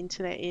went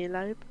into their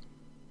earlobe,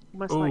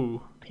 almost like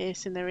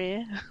piercing their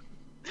ear.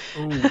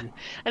 And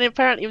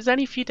apparently it was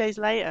only a few days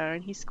later,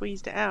 and he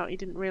squeezed it out. He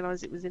didn't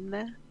realise it was in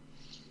there.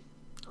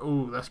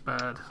 Oh, that's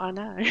bad. I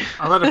know.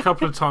 I've had a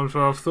couple of times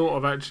where I've thought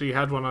I've actually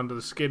had one under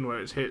the skin where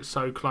it's hit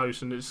so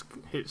close and it's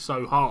hit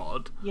so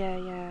hard.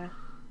 Yeah.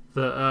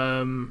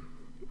 That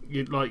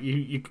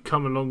you could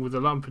come along with a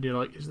lump and you're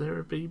like, is there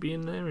a BB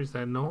in there? Is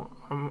there not?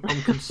 I'm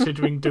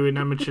considering doing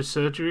amateur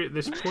surgery at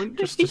this point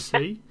just to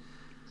see.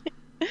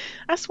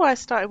 That's why I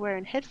started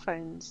wearing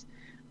headphones,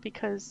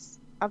 because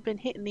I've been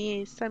hitting the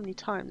ears so many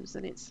times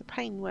and it's a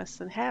pain worse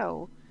than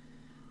hell.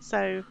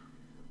 So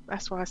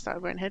that's why I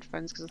started wearing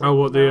headphones. Cause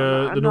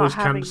the noise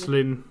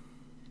cancelling?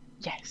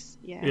 Yes,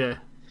 yeah. Yeah.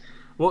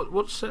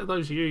 What set of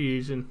those are you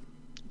using?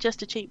 Just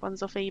the cheap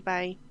ones off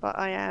eBay, but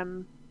I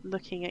am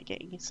looking at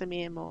getting some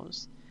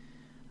earmuffs.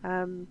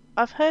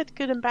 I've heard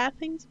good and bad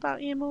things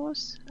about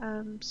earmuffs.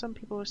 Some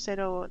people have said,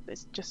 "Oh,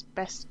 it's just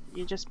best.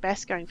 You're just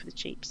best going for the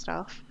cheap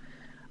stuff,"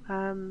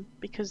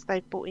 because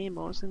they've bought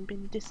earmuffs and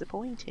been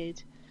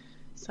disappointed.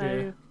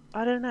 So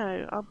I don't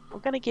know. I'm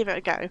going to give it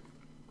a go.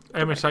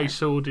 MSA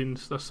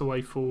Swordings, that's the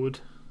way forward.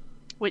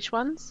 Which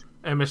ones?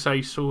 MSA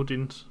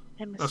Swordings.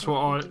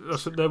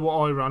 They're what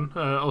I run.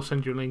 I'll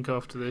send you a link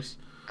after this.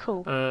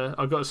 Cool.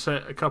 I got a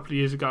set a couple of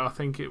years ago. I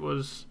think it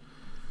was.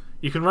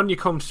 You can run your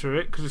comms through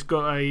it because it's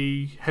got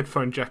a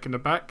headphone jack in the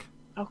back.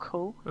 Oh,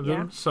 cool.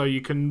 Yeah. So you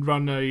can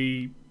run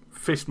a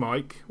fist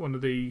mic, one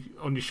of the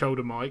on your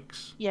shoulder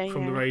mics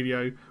from the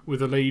radio,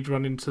 with a lead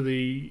running to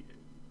the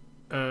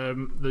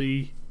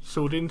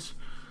Swordings.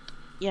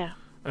 Yeah.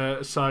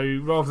 So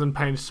rather than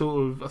paying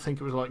sort of, I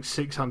think it was like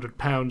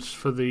 £600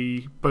 for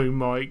the boom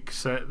mic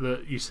set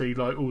that you see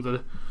like all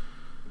the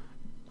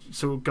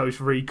sort of Ghost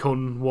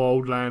Recon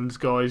Wildlands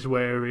guys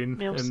wearing,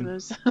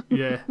 Milsoners.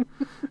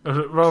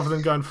 Rather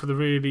than going for the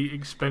really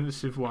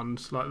expensive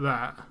ones like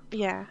that,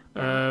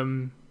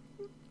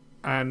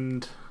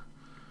 and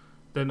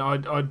then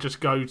I'd just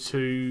go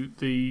to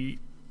the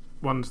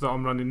ones that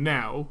I'm running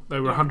now. They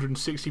were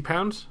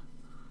 £160.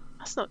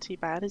 That's not too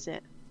bad, is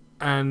it?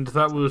 And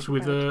that was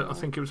with I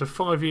think it was a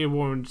 5-year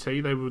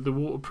warranty. They were the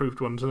waterproofed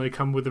ones, and they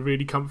come with the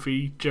really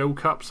comfy gel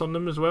cups on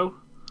them as well.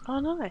 Oh,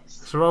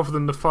 nice. So rather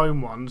than the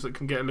foam ones that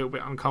can get a little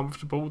bit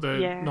uncomfortable,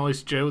 they're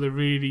nice gel. They're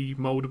really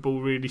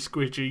mouldable, really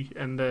squidgy,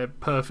 and they're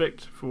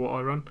perfect for what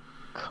I run.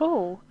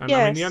 Cool. And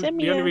I mean,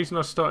 the only reason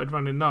I started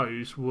running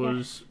those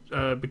was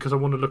because I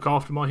want to look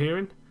after my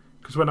hearing.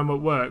 Because when I'm at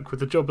work, with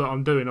the job that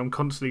I'm doing, I'm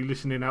constantly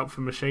listening out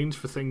for machines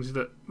for things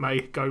that may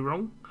go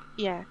wrong.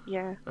 Yeah,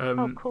 yeah.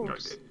 Of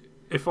course.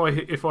 If I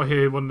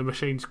hear one of the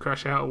machines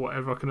crash out or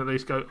whatever, I can at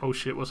least go, oh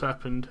shit, what's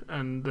happened?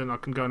 And then I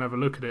can go and have a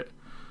look at it.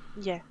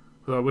 Yeah.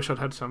 Although I wish I'd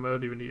had some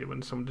earlier in the year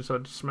when someone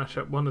decided to smash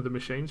up one of the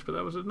machines, but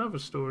that was another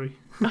story.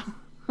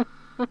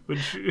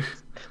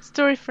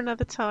 Story for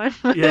another time.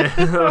 Yeah,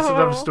 that's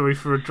another story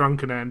for a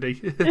drunken Andy.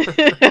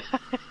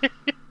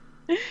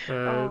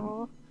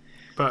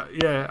 But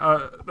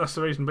yeah, that's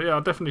the reason. But yeah,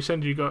 I'll definitely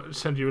send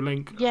you a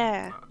link.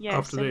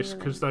 After this,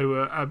 because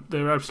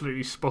they're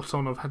absolutely spot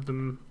on. I've had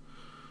them,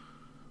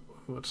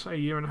 I'd say, a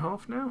year and a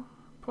half now,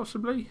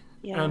 possibly.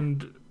 Yeah.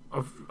 And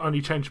I've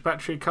only changed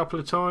battery a couple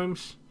of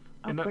times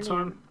in that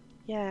time.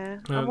 Yeah.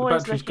 The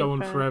batteries go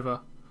on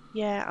forever.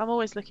 Yeah, I'm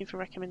always looking for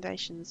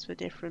recommendations for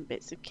different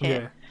bits of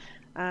kit.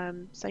 Yeah.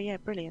 So yeah,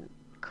 brilliant.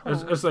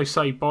 Cool. As they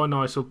say, buy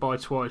nice or buy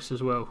twice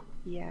as well.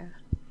 Yeah.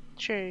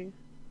 True.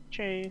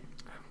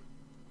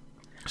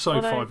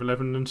 So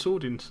 511 and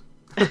Swordings.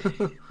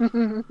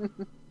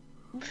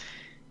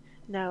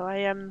 No,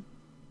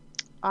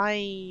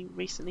 I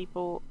recently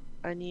bought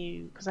a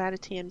new, because I had a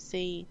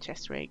TMC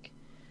chest rig.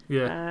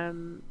 Yeah.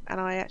 And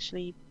I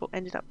actually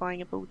ended up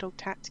buying a Bulldog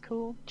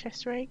Tactical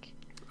chest rig.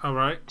 All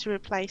right. To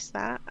replace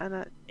that,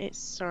 and it's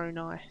so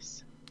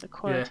nice. The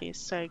quality is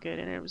so good,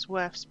 and it was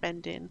worth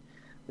spending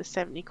the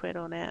 £70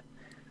 on it.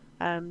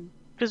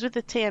 Because with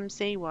the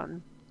TMC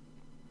one,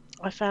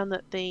 I found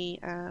that the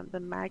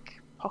mag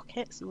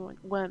pockets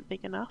weren't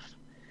big enough.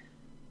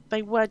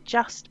 They were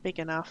just big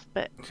enough,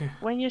 but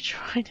when you're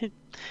trying to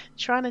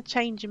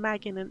change your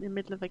mag in the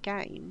middle of a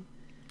game,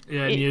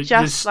 and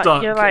you're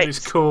stuck. You're like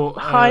it's caught,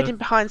 hiding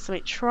behind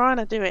something, trying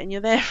to do it, and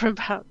you're there for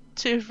about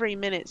 2 or 3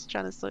 minutes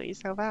trying to sort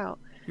yourself out.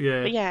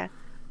 Yeah. But yeah,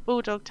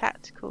 Bulldog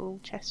Tactical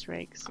chest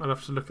rigs. I'll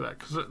have to look at that,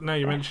 because now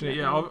you mention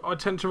it, I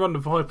tend to run the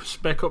Viper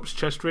Spec Ops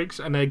chest rigs,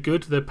 and they're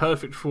good. They're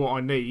perfect for what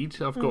I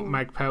need. I've got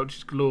mag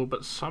pouches galore,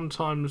 but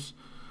sometimes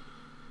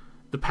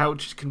the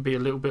pouches can be a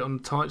little bit on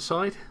the tight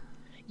side.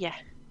 Yeah.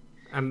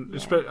 And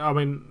I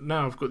mean,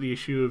 now I've got the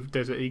issue of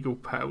Desert Eagle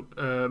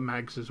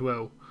mags as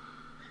well.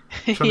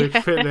 Trying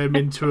to fit them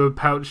into a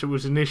pouch that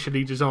was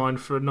initially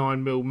designed for a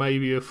 9mm,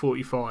 maybe a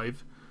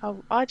 45.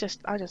 Oh, I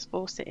just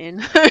force it in.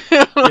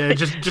 Yeah,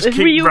 just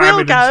keep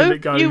ramming until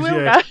it goes. You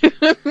will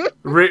go.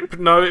 Rip!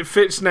 No, it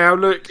fits now.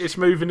 Look, it's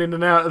moving in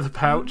and out of the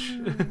pouch.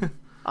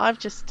 I've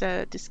just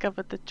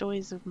discovered the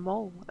joys of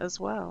mole as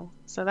well.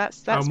 So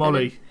that's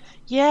Molly.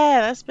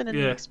 That's been a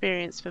new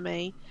experience for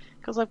me,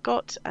 because I've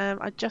got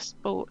I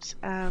just bought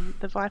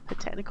the Viper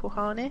technical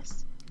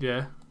harness.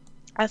 Yeah.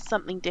 As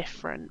something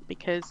different,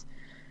 because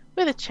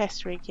with a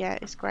chest rig,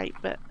 it's great,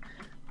 but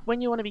when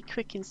you want to be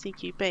quick in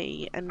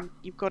CQB and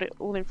you've got it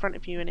all in front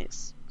of you and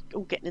it's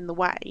all getting in the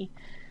way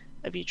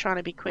of you trying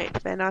to be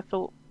quick, then I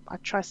thought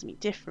I'd try something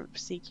different for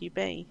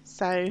CQB.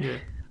 So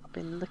I've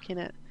been looking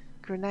at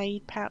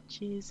grenade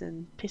pouches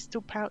and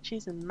pistol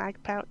pouches and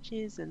mag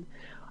pouches, and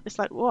it's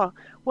like, what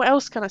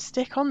else can I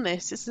stick on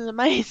this? This is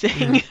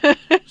amazing. Yeah.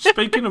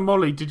 Speaking of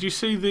Molly, did you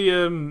see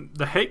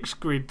the hex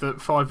grid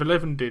that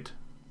 511 did?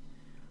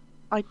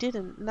 I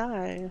didn't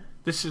know.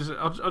 This is.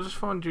 I'll just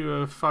find you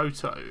a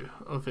photo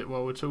of it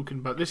while we're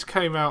talking. But this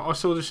came out. I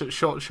saw this at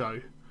SHOT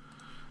Show,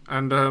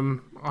 and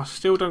I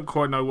still don't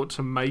quite know what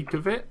to make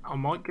of it. I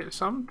might get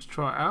some to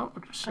try it out.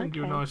 I'll just send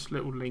you a nice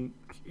little link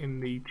in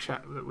the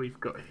chat that we've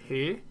got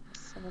here.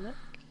 Let's have a look.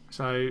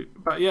 So,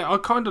 but yeah, I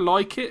kind of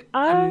like it.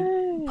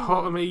 And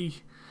part of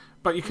me,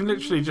 but you can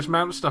literally just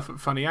mount stuff at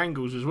funny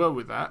angles as well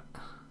with that.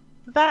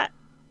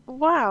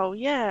 Wow,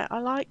 yeah, I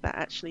like that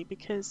actually,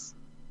 because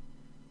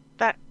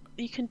that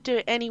you can do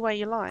it any way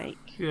you like,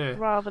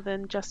 rather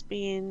than just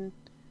being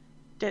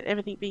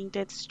everything being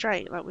dead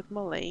straight like with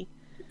Molly.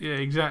 Yeah,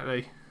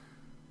 exactly.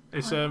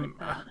 It's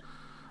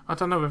I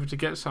don't know whether to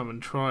get some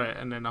and try it,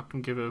 and then I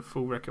can give a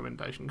full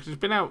recommendation, because it's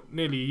been out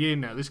nearly a year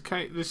now. This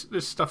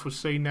stuff was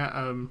seen at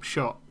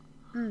SHOT.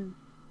 And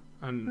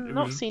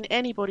not seen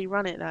anybody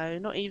run it though.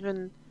 Not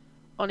even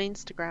on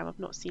Instagram. I've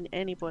not seen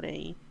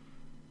anybody.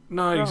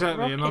 No,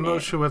 exactly, and I'm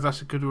not sure whether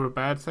that's a good or a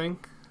bad thing.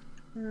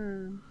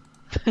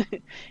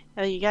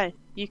 There you go.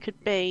 You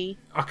could be.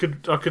 I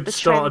could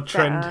start a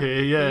trend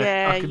here.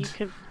 Yeah, you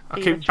could. I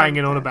keep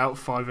banging on about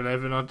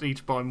 511. I need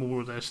to buy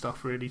more of their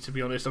stuff. Really, to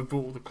be honest, I've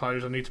bought all the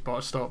clothes. I need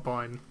to start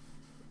buying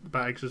the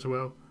bags as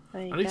well.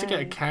 I need to get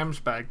a cams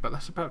bag, but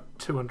that's about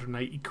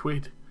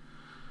 £280.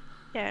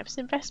 Yeah, it's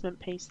an investment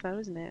piece though,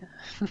 isn't it?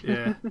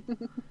 Yeah.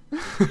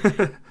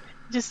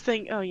 Just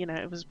think,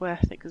 it was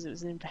worth it because it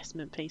was an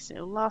investment piece.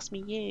 It'll last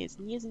me years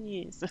and years and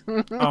years.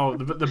 Oh,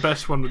 the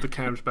best one with the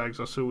cams bags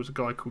I saw was a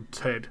guy called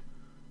Ted.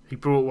 He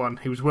brought one.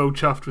 He was well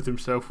chuffed with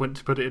himself. Went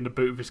to put it in the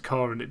boot of his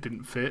car and it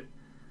didn't fit.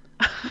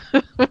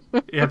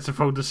 He had to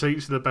fold the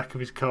seats in the back of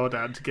his car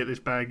down to get this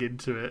bag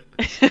into it.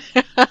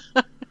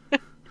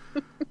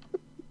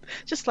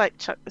 Just like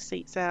chuck the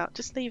seats out.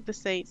 Just leave the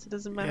seats. It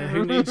doesn't matter. Yeah,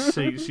 who needs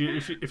seats?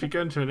 If you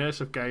go into an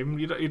airsoft game,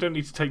 you don't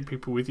need to take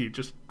people with you.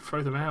 Just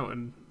throw them out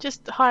and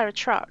just hire a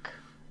truck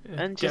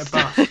and get just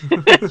a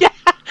bus.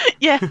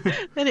 yeah.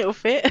 Then it'll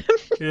fit.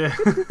 Yeah.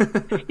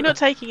 You're not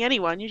taking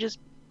anyone. You're just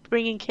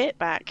bringing kit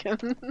back. Yeah,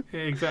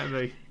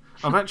 exactly.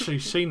 I've actually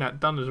seen that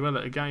done as well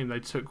at a game. They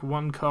took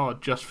one car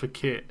just for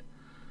kit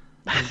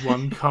and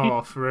one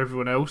car for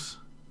everyone else.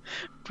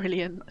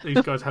 Brilliant.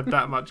 These guys had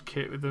that much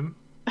kit with them.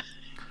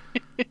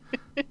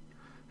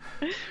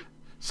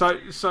 So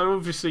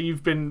obviously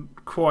you've been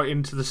quite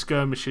into the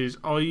skirmishes.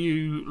 Are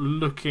you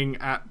looking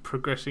at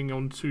progressing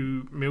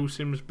onto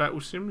milsims,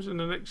 battle sims in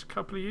the next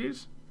couple of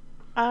years?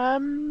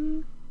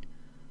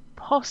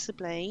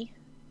 Possibly.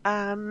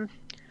 There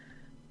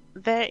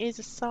is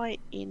a site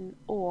in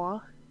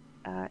Orr,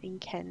 in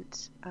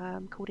Kent,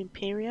 called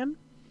Imperium.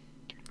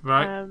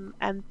 Right.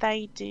 And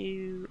they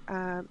do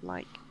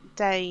like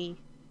day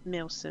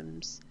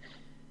milsims,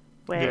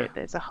 where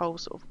there's a whole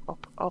sort of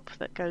op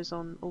that goes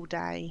on all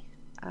day.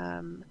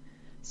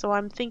 So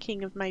I'm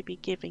thinking of maybe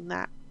giving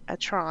that a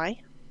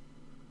try.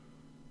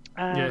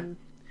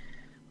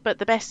 But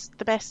the best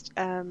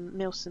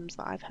milsims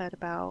that I've heard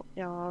about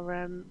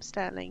are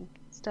Sterling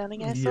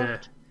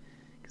Airsoft,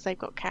 because they've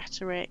got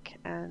Catterick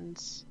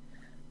and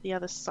the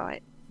other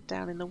site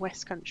down in the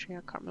West Country.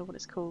 I can't remember what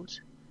it's called.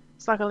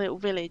 It's like a little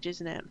village,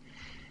 isn't it?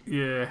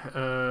 Yeah,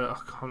 I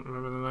can't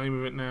remember the name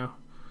of it now.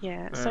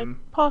 Yeah, so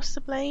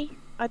possibly.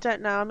 I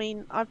don't know. I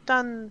mean, I've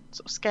done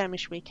sort of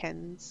skirmish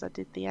weekends. I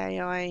did the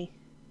AI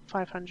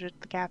 500,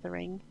 The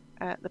Gathering,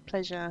 at the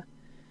Pleasure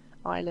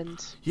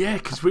Island. Yeah,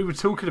 because we were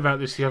talking about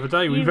this the other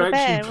day. We've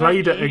actually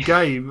played at a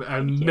game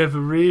and never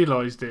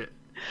realised it.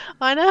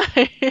 I know.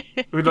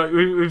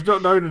 We've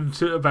not known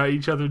about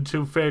each other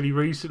until fairly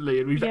recently,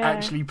 and we've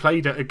actually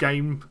played at a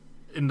game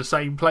in the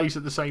same place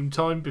at the same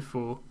time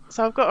before.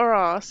 So I've got to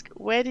ask,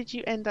 where did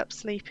you end up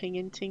sleeping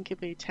in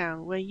Tinkerboo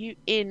Town? Were you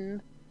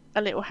in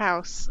a little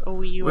house, or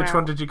were you Which out?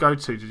 one did you go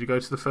to? Did you go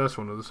to the first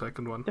one or the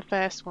second one? The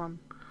first one,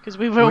 because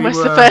we were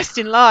almost the first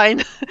in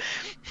line.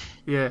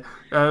 Yeah,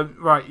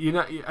 right.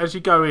 As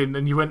you go in,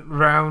 and you went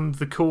round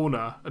the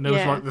corner, and there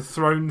was like the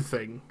throne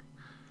thing.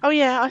 Oh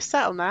yeah, I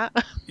sat on that.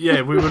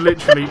 Yeah, we were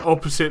literally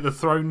opposite the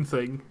throne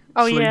thing,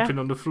 sleeping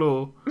on the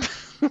floor.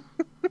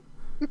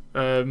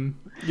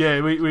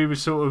 We were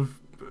sort of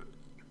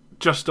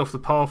just off the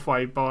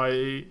pathway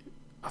by,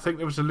 I think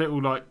there was a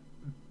little like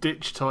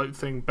ditch type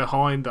thing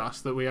behind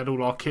us that we had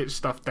all our kit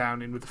stuff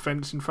down in with the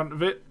fence in front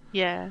of it.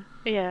 Yeah.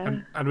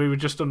 And we were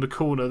just on the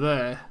corner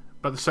there.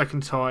 But the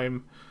second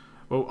time,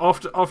 well,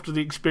 after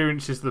the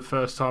experiences the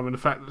first time and the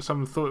fact that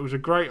someone thought it was a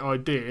great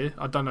idea,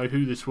 I don't know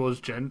who this was,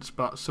 gents,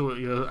 but sort of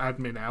your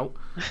admin out,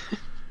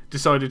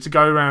 decided to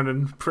go around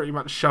and pretty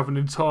much shove an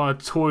entire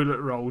toilet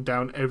roll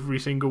down every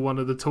single one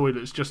of the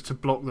toilets just to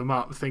block them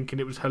up, thinking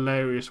it was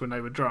hilarious when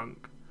they were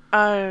drunk.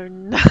 Oh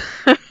no.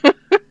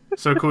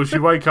 So of course you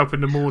wake up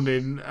in the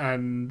morning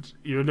and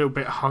you're a little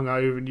bit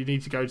hungover and you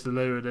need to go to the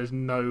loo and there's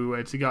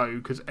nowhere to go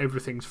because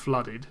everything's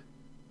flooded.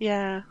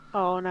 Yeah.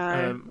 Oh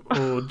no.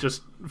 Or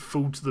just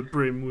full to the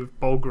brim with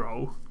bog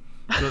roll.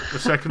 The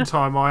second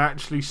time I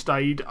actually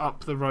stayed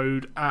up the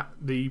road at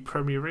the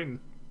Premier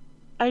Inn.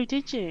 Oh,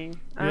 did you?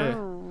 Yeah.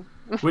 Oh.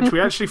 Which we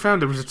actually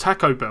found there was a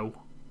Taco Bell.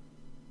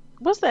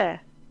 Was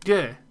there?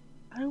 Yeah.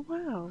 Oh,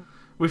 wow.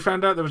 We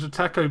found out there was a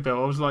Taco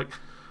Bell. I was like,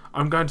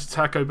 I'm going to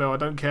Taco Bell. I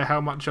don't care how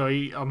much I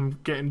eat. I'm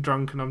getting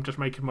drunk and I'm just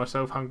making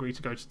myself hungry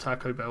to go to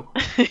Taco Bell.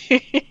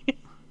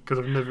 Because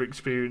I've never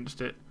experienced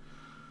it.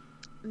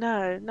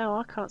 No,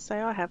 I can't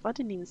say I have. I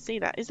didn't even see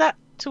that. Is that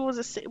towards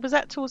was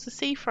that towards the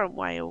seafront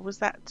way, or was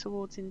that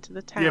towards into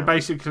the town? Yeah,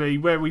 basically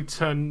where we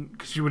turn,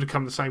 because you would have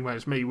come the same way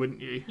as me, wouldn't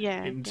you?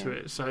 Yeah. Into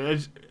it. So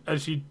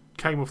as you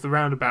came off the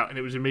roundabout and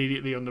it was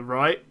immediately on the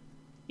right.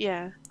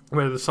 Yeah.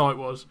 Where the site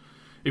was.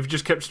 If you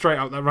just kept straight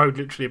up that road,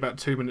 literally about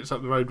 2 minutes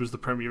up the road was the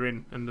Premier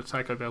Inn and the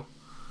Taco Bell.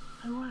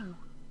 Oh wow.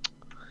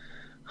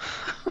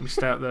 We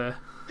stay out there.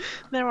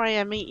 There I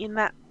am eating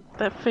that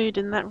food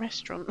in that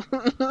restaurant.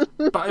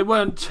 But it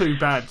weren't too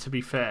bad, to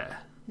be fair.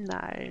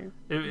 No.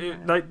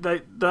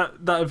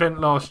 That event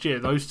last year,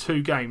 those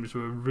 2 games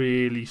were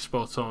really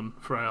spot on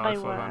for AI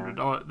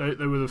 500.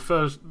 They were the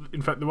first.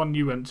 In fact, the one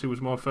you went to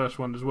was my first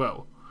one as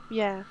well.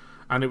 Yeah.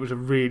 And it was a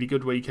really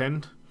good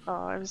weekend.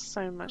 Oh, it was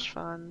so much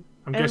fun.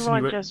 I'm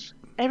guessing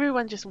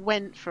Everyone just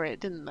went for it,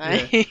 didn't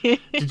they? Yeah.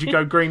 Did you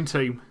go green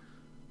team?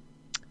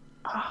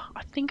 Oh,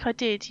 I think I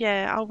did.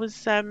 Yeah, I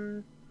was.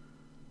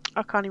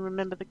 I can't even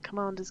remember the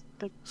commander's.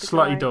 The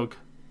Slutty guy. dog.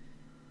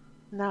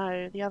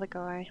 No, the other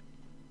guy.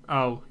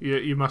 Oh,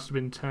 you must have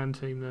been tan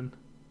team then.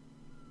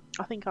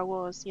 I think I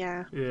was.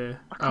 Yeah. Yeah.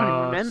 I can't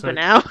even remember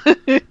now.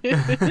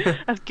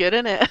 That's good,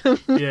 isn't it?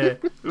 Yeah,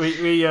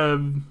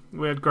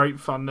 we had great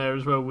fun there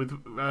as well with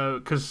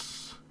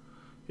because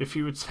if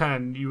you were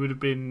 10, you would have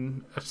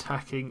been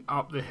attacking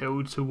up the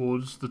hill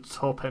towards the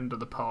top end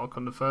of the park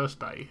on the first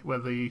day, where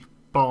the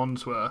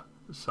barns were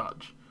as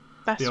such.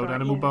 That's the old right,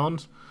 animal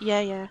barns.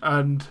 Yeah.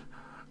 And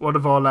one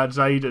of our lads,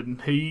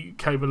 Aidan, he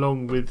came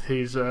along with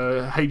his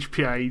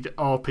HPA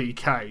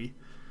RPK,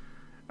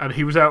 and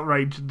he was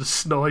outraging the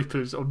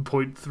snipers on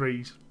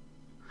 .3s.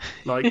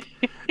 Like,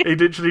 he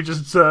literally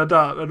just turned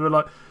up, and we're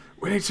like,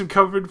 we need some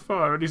covering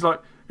fire. And he's like,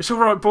 it's all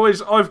right,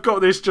 boys, I've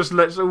got this. Just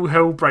let's all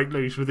hell break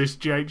loose with this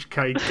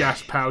GHK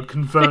gas-powered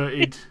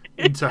converted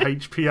into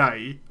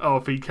HPA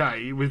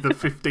RPK with the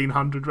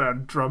 1,500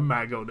 round drum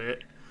mag on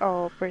it.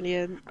 Oh,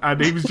 brilliant! And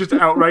he was just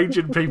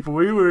outraging people.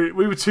 We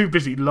were too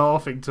busy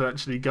laughing to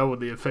actually go on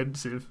the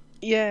offensive.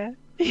 Yeah.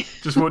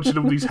 Just watching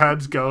all these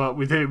hands go up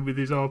with him with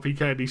his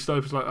RPK, and his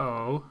sniper's like,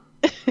 oh.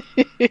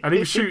 And he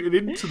was shooting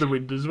into the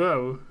wind as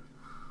well.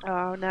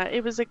 Oh no,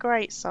 it was a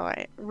great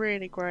sight.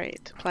 Really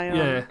great to play on.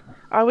 Yeah.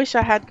 I wish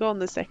I had gone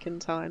the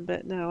second time,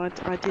 but no, I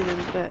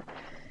didn't. But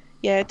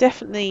yeah,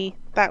 definitely,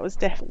 that was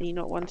definitely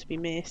not one to be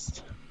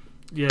missed.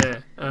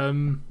 Yeah.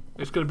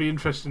 It's going to be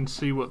interesting to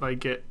see what they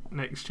get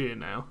next year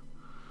now.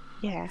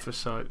 Yeah. For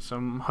sites.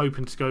 I'm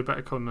hoping to go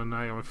back on an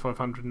AI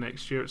 500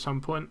 next year at some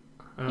point.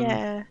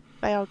 Yeah,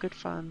 they are good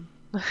fun.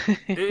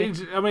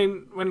 I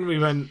mean, when we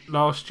went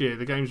last year,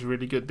 the games were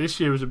really good. This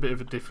year was a bit of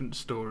a different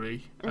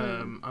story,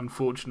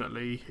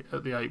 unfortunately,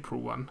 at the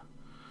April one.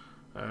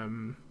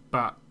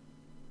 But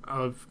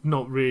I've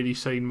not really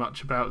seen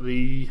much about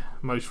the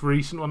most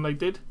recent one they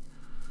did.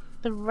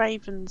 The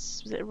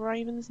Ravens, was it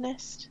Raven's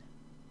Nest?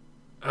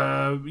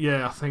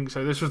 Yeah, I think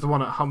so. This was the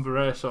one at Humber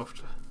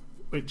Airsoft,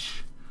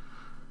 which,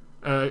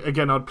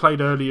 again, I'd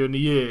played earlier in the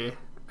year,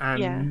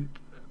 and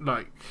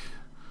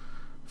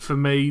for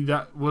me,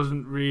 that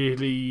wasn't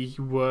really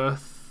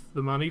worth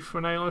the money for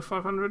an AI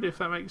 500, if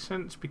that makes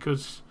sense,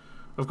 because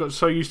I've got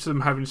so used to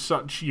them having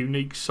such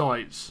unique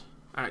sites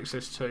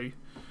access to,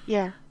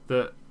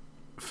 that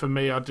for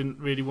me, I didn't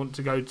really want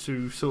to go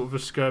to sort of a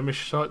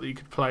skirmish site that you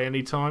could play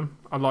anytime.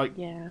 I like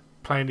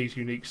playing these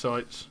unique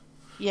sites.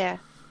 Yeah.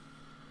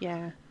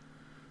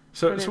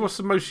 So what's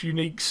the most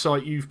unique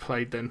site you've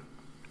played then?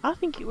 I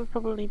think it would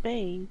probably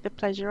be the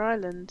Pleasure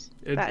Island.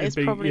 That has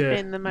probably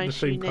been the most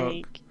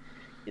unique. Park.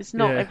 It's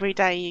not every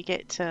day you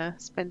get to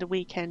spend a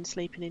weekend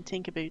sleeping in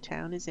Tinkerboo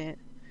Town, is it?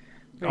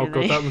 Really? Oh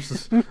god,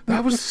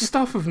 that was the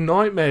stuff of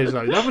nightmares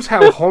though. That was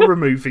how horror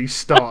movies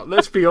start.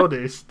 Let's be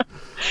honest.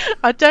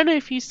 I don't know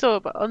if you saw,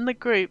 but on the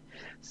group,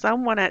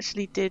 someone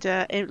actually did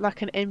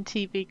like an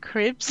MTV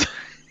Cribs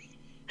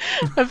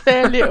of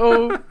their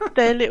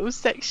little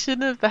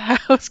section of the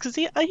house, because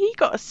he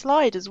got a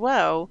slide as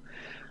well.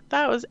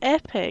 That was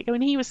epic. I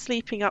mean, he was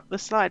sleeping up the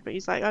slide, but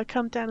he's like, I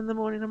come down in the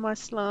morning on my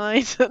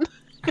slide. No,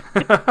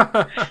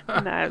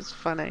 it was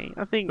funny.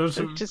 I think it was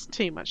just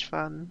too much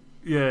fun.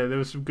 Yeah, there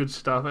was some good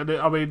stuff, and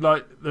I mean,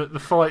 like the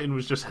fighting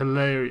was just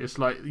hilarious.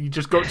 Like you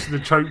just got to the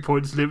choke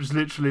points, and it was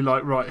literally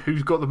like, right,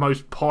 who's got the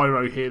most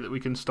pyro here that we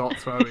can start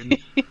throwing?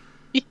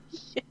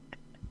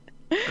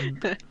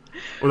 And,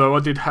 although I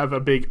did have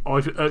a big,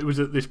 it was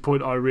at this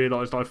point I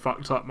realised I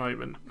fucked up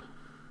moment.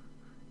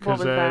 What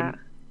was that?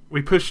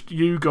 We pushed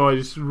you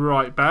guys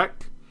right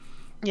back.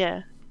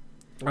 Yeah.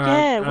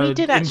 We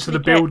did actually into the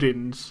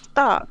buildings.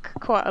 Stuck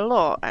quite a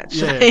lot,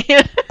 actually.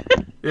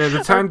 Yeah,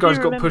 the tan guys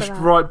got pushed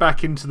right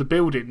back into the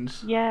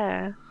buildings.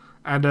 Yeah.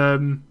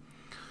 And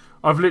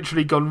I've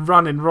literally gone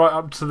running right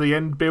up to the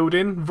end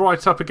building,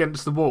 right up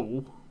against the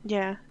wall.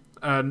 Yeah.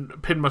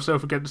 And pinned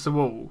myself against the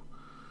wall.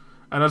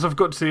 And as I've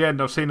got to the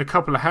end, I've seen a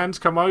couple of hands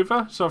come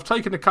over. So I've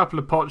taken a couple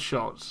of pot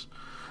shots.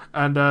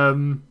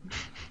 And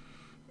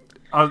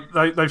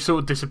they've sort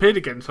of disappeared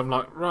again. So I'm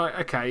like, right,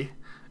 okay.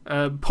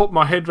 Popped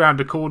my head round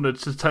a corner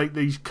to take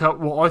these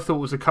what I thought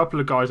was a couple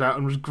of guys out,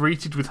 and was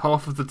greeted with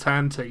half of the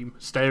tan team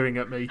staring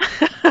at me.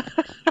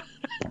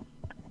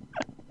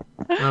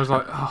 And I was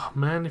like, oh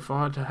man, if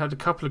I had a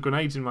couple of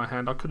grenades in my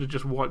hand, I could have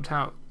just wiped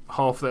out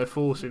half their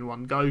force in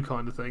one go,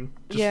 kind of thing.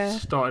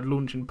 Just started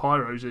launching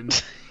pyros in.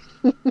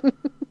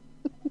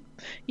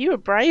 You were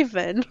brave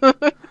then.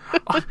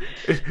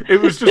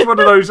 It was just one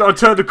of those. I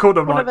turned a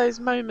corner. One of those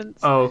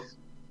moments. Oh,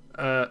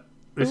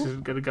 this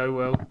isn't going to go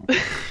well.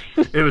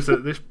 It was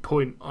at this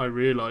point I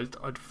realised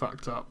I'd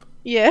fucked up.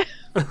 Yeah.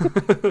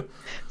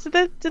 So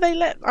did they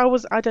let?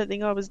 I don't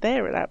think I was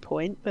there at that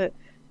point, but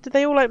did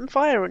they all open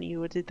fire on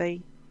you, or did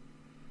they?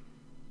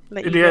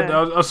 In the end,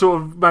 I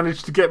sort of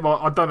managed to get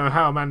I don't know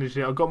how I managed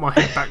it. I got my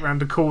head back round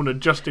the corner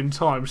just in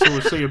time, sort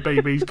of see a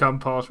BBs come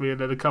past me, and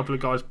then a couple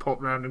of guys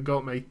popped round and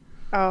got me.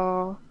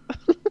 Oh.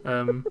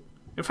 In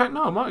fact,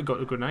 no, I might have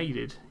got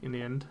grenaded in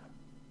the end.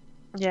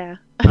 Yeah.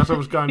 As I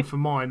was going for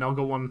mine, I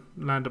got one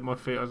land at my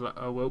feet. I was like,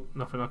 oh well,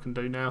 nothing I can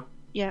do now.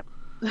 Yep.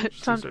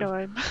 Time to go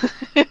home.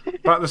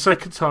 But the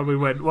second time we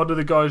went, one of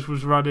the guys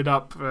was running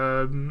up.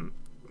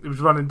 It was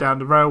running down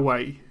the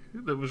railway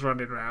that was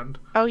running around,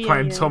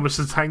 playing Thomas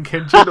the Tank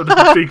Engine on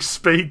a big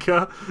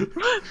speaker.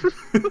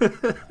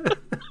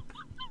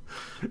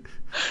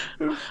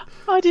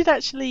 I did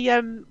actually,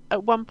 at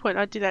one point,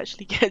 I did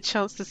actually get a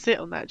chance to sit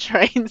on that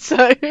train,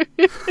 so...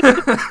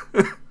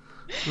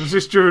 Was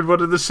this during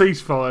one of the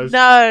ceasefires?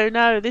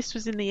 No, this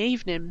was in the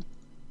evening.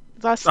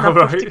 I snuck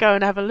off to go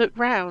and have a look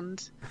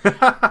round.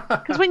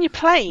 Because when you're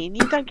playing,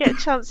 you didn't get a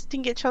chance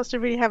to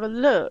really have a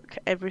look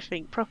at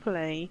everything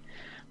properly.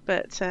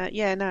 But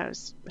it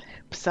was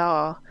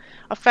bizarre.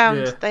 I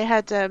found they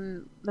had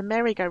the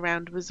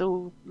merry-go-round was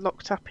all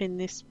locked up in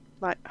this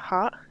like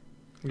hut.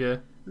 Yeah.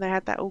 And they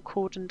had that all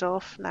cordoned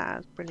off. Nah, it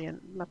was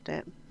brilliant. Loved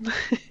it.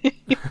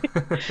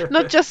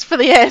 Not just for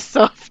the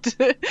airsoft.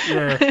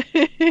 Yeah.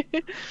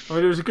 I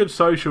mean, it was a good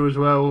social as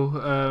well.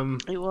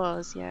 It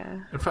was,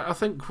 yeah. In fact, I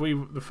think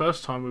the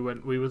first time we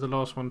went, we were the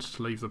last ones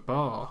to leave the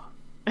bar.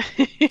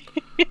 Yeah,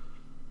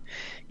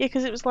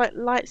 because it was like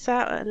lights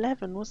out at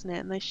 11, wasn't it?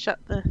 And they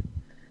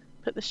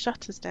put the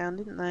shutters down,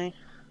 didn't they?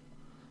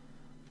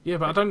 Yeah,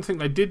 but I don't think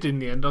they did in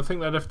the end. I think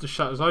they left the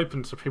shutters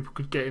open so people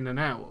could get in and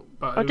out.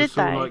 But it was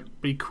sort of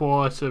like, be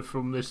quieter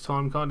from this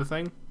time kind of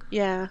thing.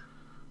 Yeah.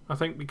 I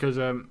think because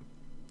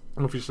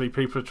obviously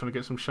people are trying to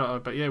get some shutter.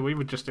 But yeah, we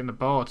were just in the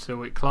bar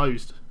till it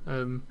closed.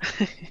 In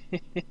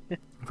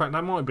fact,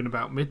 that might have been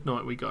about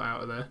midnight we got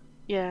out of there.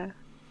 Yeah.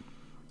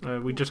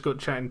 We just got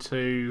chatting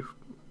to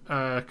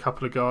a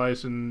couple of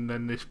guys and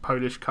then this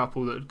Polish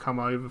couple that had come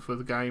over for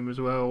the game as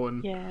well.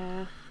 And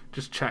yeah.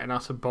 Just chatting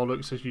utter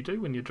bollocks as you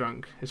do when you're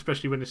drunk,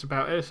 especially when it's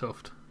about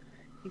airsoft.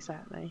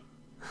 Exactly.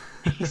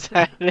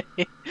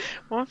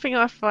 One thing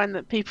I find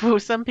that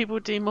some people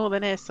do more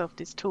than airsoft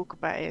is talk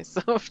about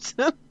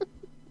airsoft.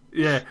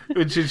 Yeah,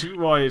 which is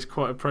why it's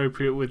quite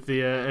appropriate with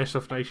the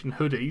Airsoft Nation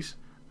hoodies.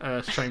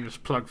 Shameless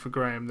plug for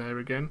Graham there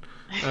again.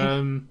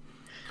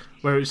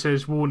 Where it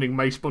says, warning,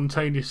 may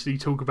spontaneously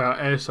talk about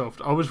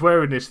airsoft. I was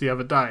wearing this the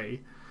other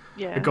day.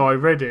 Yeah. A guy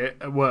read it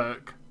at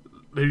work,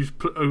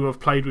 who I've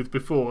played with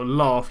before,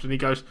 laughed, and he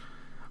goes,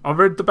 I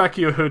read the back of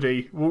your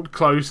hoodie, walked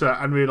closer,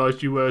 and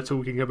realised you were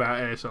talking about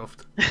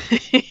airsoft.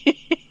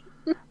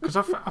 Because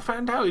I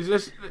found out,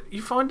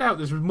 you find out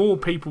there's more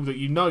people that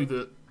you know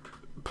that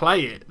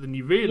play it than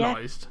you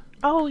realised. Yeah.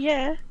 Oh,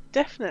 yeah,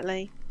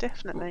 definitely.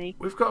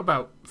 We've got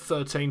about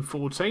 13,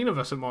 14 of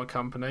us at my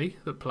company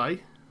that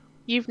play.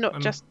 You've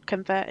not just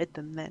converted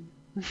them then?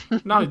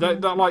 No, they're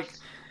like...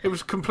 It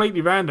was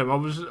completely random.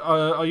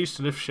 I used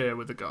to live share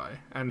with a guy,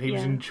 and he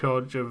was in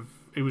charge of...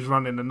 He was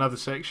running another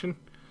section.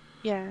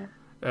 Yeah.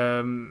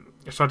 So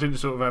I didn't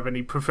sort of have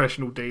any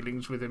professional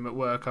dealings with him at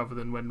work other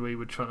than when we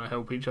were trying to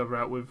help each other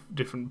out with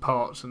different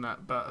parts and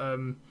that. But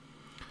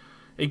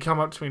he come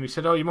up to me and he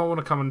said, oh, you might want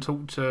to come and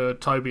talk to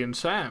Toby and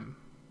Sam.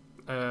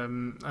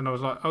 And I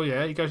was like, oh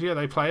yeah. He goes, yeah,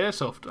 they play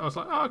airsoft. I was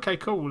like, oh, okay,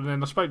 cool. And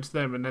then I spoke to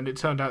them, and then it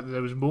turned out that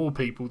there was more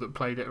people that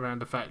played it around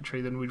the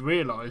factory than we'd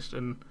realised.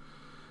 And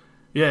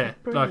yeah,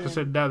 like I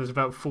said, now there's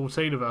about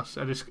 14 of us,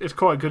 and it's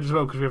quite good as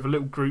well because we have a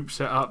little group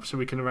set up so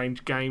we can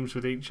arrange games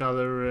with each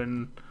other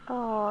and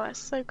oh, that's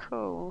so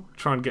cool.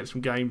 Try and get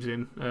some games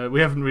in.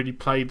 We haven't really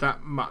played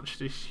that much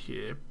this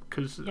year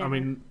because I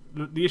mean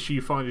the issue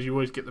you find is you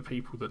always get the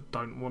people that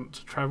don't want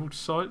to travel to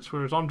sites,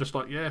 whereas I'm just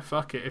like, yeah,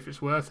 fuck it, if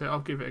it's worth it, I'll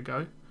give it a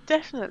go.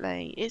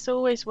 Definitely, it's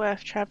always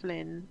worth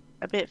travelling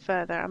a bit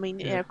further. I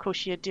mean, yeah, of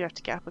course you do have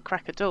to get up at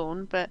crack of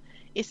dawn, but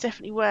it's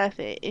definitely worth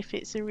it if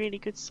it's a really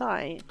good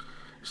site.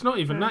 It's not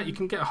even that. You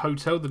can get a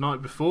hotel the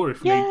night before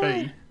if need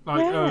be.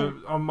 Like,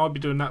 I might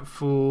be doing that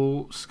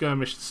for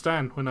Skirmish the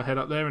Stand when I head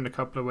up there in a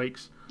couple of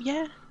weeks.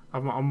 Yeah. I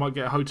might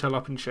get a hotel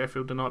up in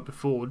Sheffield the night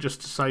before just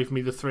to save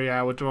me the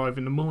 3-hour drive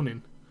in the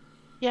morning.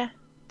 Yeah,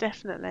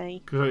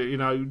 definitely. Because, you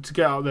know, to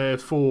get out there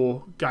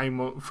for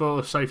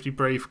safety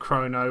brief,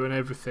 chrono and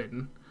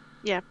everything.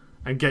 Yeah.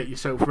 and get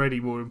yourself ready.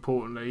 More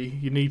importantly,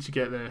 you need to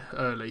get there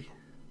early.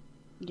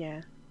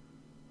 Yeah.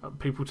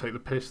 People take the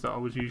piss that I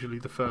was usually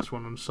the first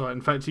one on site.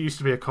 In fact, it used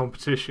to be a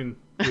competition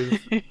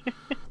with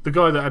the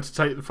guy that had to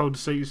take the folded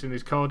seats in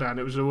his car down.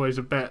 It was always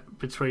a bet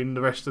between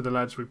the rest of the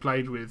lads we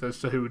played with as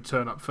to who would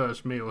turn up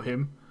first, me or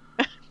him.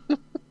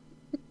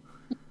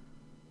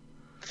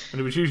 And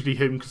it was usually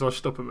him because I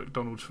stop at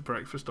McDonald's for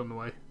breakfast on the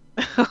way.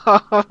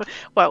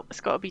 Well, it's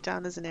got to be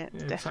done, isn't it?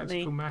 Yeah,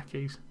 Definitely. tactical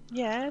Mackies.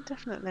 Yeah,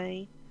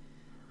 definitely.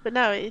 But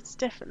no, it's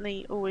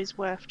definitely always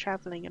worth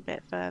travelling a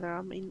bit further.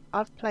 I mean,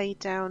 I've played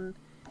down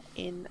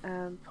in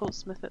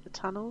Portsmouth at the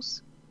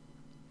tunnels.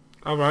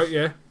 All right,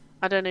 yeah.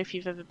 I don't know if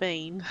you've ever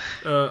been.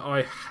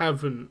 I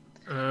haven't.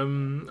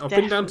 I've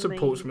been down to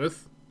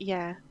Portsmouth.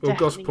 Yeah. Well,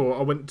 Gosport.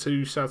 I went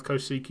to South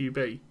Coast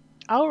CQB.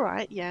 Oh,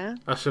 right, yeah.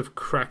 That's a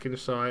cracking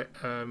site.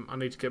 I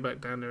need to get back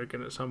down there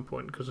again at some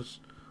point because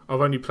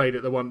I've only played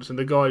it the once, and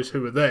the guys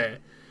who were there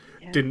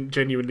didn't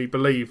genuinely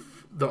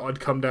believe that I'd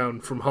come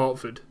down from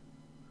Hertford.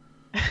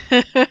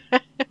 They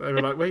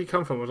were like, "Where you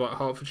come from?" I was like,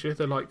 "Hertfordshire."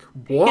 They're like,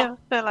 "What?" Yeah,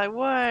 they're like,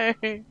 "Whoa."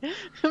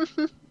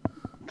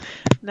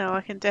 No,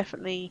 I can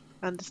definitely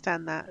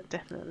understand that,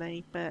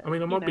 definitely. But I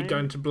mean, I might be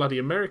going to bloody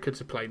America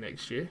to play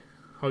next year,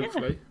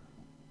 hopefully.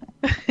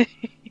 Yeah.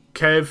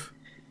 Kev,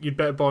 you'd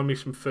better buy me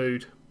some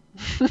food.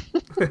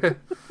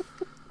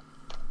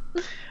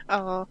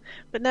 Oh,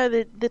 but no,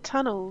 the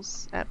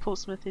tunnels at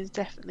Portsmouth is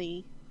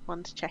definitely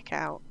one to check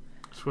out.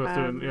 It's worth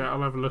doing. Yeah,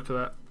 I'll have a look at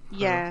that.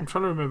 Yeah. I'm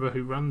trying to remember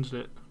who runs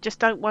it. Just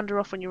don't wander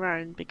off on your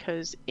own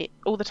because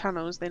all the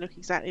tunnels, they look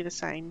exactly the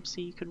same, so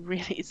you could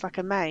really, it's like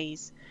a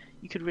maze.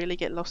 You could really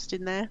get lost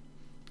in there.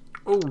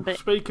 Oh,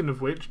 speaking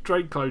of which,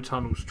 Drakelow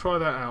tunnels, try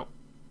that out.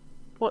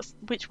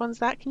 Which one's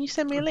that? Can you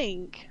send me a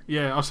link?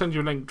 Yeah, I'll send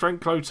you a link.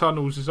 Drakelow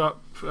tunnels is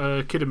up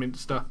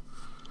Kidderminster.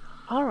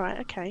 All right,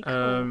 okay.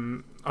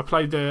 Cool. I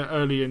played there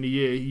earlier in the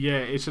year. Yeah,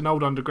 it's an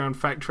old underground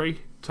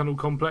factory tunnel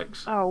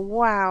complex. Oh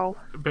wow!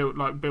 Built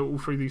all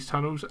through these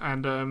tunnels,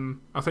 and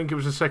I think it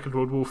was a Second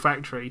World War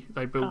factory.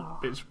 They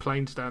built bits of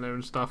planes down there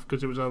and stuff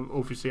because it was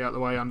obviously out the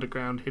way,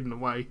 underground, hidden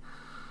away.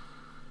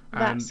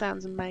 That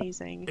sounds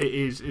amazing. It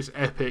is. It's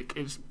epic.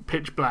 It's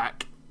pitch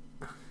black.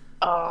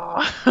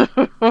 Oh.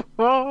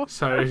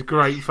 So it's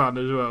great fun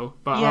as well.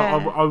 But yeah.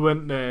 I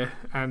went there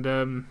and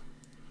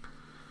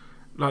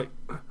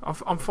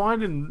I'm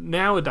finding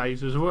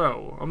nowadays as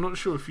well. I'm not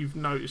sure if you've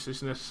noticed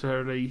this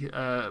necessarily,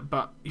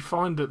 but you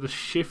find that the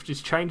shift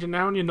is changing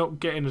now, and you're not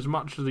getting as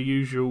much of the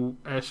usual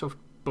airsoft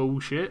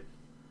bullshit,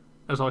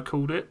 as I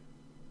called it.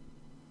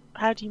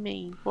 How do you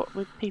mean? What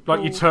with people?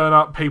 Like you turn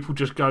up, people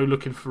just go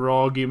looking for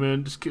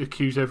arguments,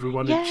 accuse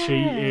everyone of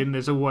cheating.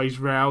 There's always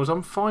rows.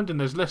 I'm finding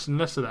there's less and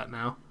less of that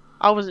now.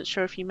 I wasn't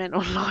sure if you meant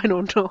online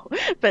or not,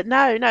 but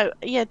no,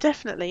 yeah,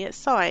 definitely at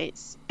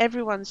sites,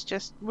 everyone's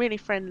just really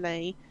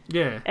friendly.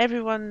 Yeah.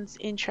 Everyone's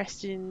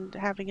interested in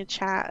having a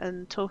chat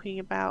and talking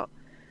about,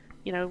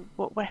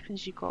 what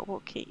weapons you got,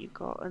 what kit you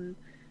got, and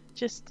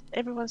just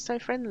everyone's so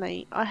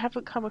friendly. I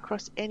haven't come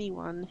across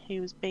anyone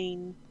who's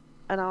been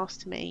an arse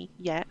to me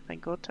yet,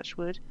 thank God, touch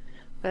wood.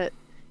 But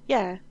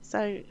yeah,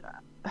 so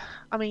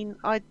I mean,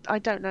 I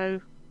don't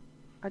know.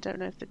 I don't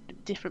know if the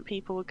different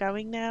people are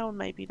going now, and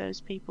maybe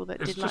those people that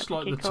did like to kick off. It's just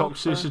like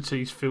the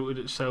toxicity's filtered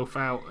itself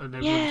out, and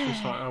everyone's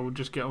just like, "Oh, we'll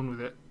just get on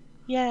with it."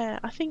 Yeah,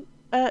 I think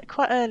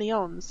quite early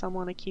on,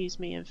 someone accused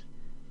me of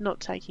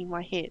not taking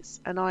my hits,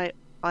 and I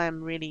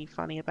am really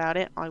funny about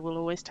it. I will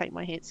always take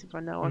my hits if I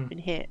know I've been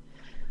hit.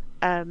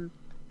 And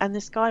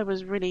this guy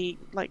was really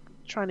like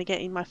trying to get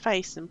in my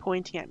face and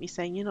pointing at me,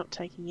 saying, "You're not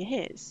taking your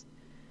hits."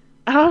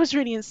 And I was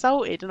really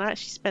insulted, and I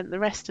actually spent the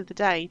rest of the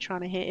day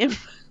trying to hit him.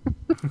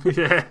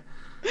 Yeah.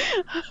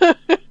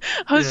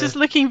 I was just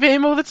looking for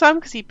him all the time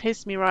because he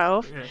pissed me right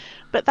off. Yeah.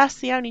 But that's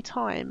the only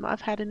time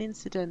I've had an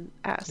incident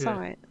at a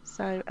site.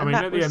 So I mean,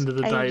 at the end of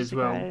the day as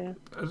well,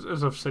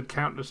 as I've said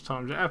countless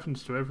times, it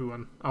happens to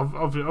everyone.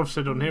 I've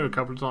said on here a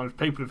couple of times,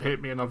 people have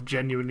hit me and I've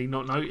genuinely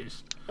not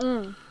noticed.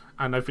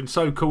 And they've been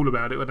so cool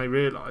about it when they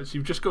realise.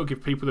 You've just got to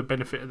give people the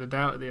benefit of the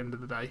doubt at the end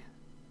of the day.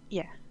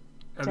 Yeah.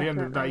 At the end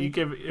of the day, you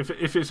give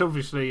if it's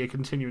obviously a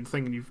continuing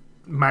thing and you've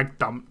mag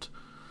dumped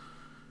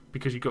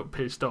because you got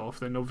pissed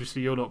off, then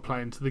obviously you're not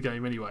playing to the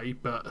game anyway.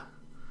 But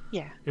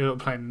you're not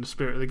playing in the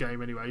spirit of the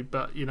game anyway.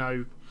 But you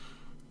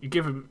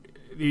give them.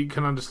 You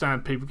can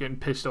understand people getting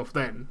pissed off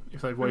then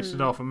if they've wasted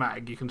half a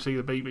mag. You can see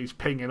the BBs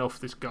pinging off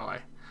this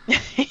guy,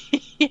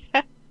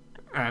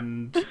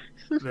 and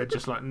they're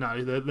just like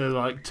no, they're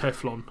like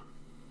Teflon,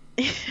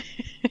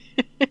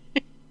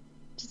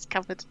 just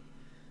covered.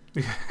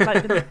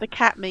 Like the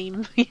cat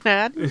meme,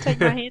 I didn't take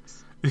my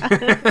hits.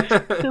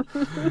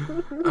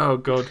 Oh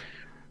god,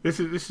 this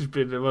has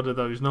been one of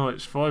those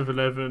nights.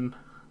 511,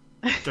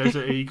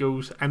 Desert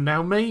Eagles, and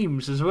now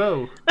memes as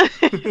well.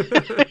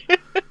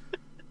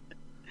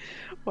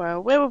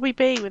 Well, where would we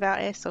be without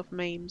airsoft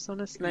memes?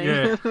 Honestly,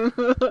 yeah.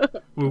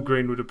 Will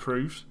Greenwood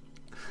approves.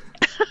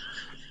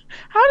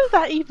 How did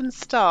that even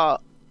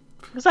start?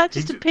 Because that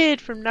just appeared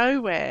from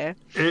nowhere.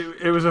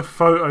 It was a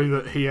photo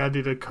that he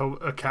added a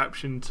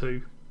caption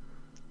to.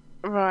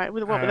 Right,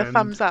 with what, with a And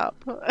thumbs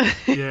up?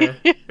 yeah,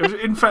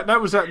 in fact,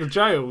 that was at the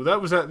jail.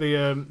 That was at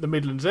the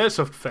Midlands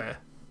Airsoft Fair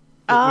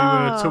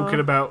that we were talking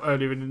about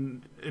earlier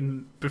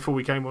in before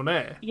we came on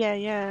air.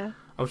 Yeah.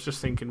 I was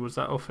just thinking, was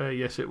that off air?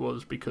 Yes, it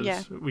was,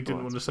 because we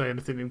didn't want to say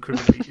anything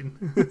incriminating.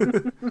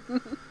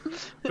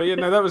 But yeah,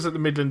 no, that was at the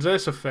Midlands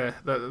Airsoft Fair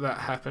that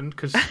happened,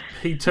 because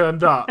he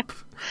turned up.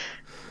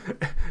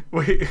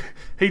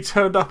 He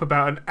turned up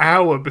about an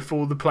hour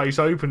before the place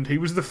opened. He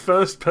was the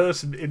first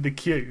person in the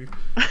queue.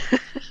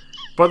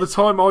 By the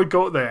time I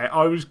got there,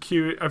 I was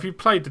queuing. Have you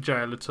played the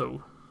jail at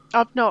all?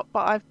 I've not,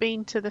 but I've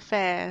been to the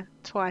fair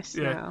twice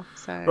now.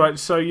 So right,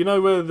 so you know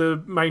where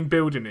the main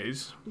building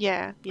is?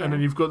 Yeah. And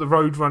then you've got the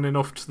road running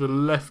off to the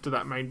left of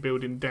that main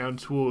building down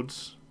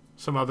towards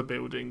some other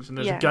buildings. And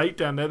there's a gate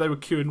down there. They were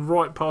queuing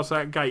right past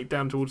that gate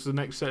down towards the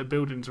next set of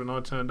buildings when I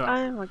turned up.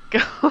 Oh my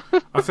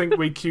god. I think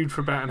we queued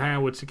for about an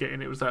hour to get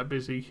in. It was that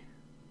busy.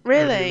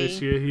 Really?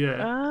 This year,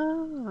 yeah.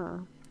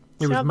 Oh.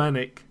 It was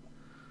manic.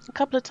 A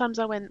couple of times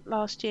I went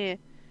last year,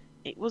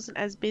 it wasn't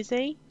as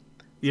busy.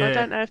 So Yeah. I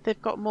don't know if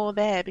they've got more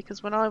there,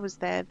 because when I was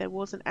there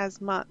wasn't as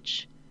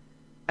much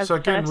as So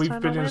the again, first we've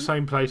time been I in the went.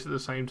 same place at the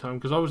same time,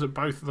 because I was at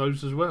both of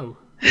those as well.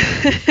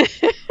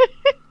 It's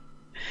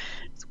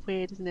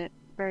weird, isn't it?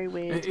 Very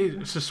weird. It is.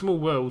 It's a small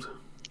world.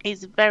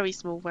 It's a very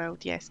small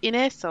world, yes. In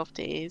Airsoft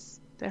it is,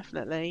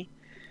 definitely.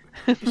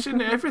 It's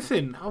in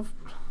everything. I've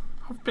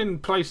been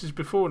places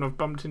before and I've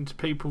bumped into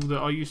people that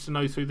I used to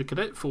know through the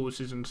cadet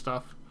forces and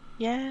stuff.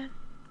 Yeah.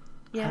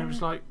 And it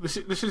was like, this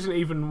isn't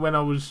even when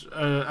I was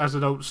as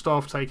adult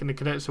staff taking the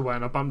cadets away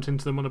and I bumped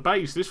into them on a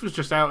base. This was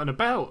just out and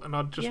about, and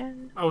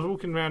I was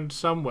walking around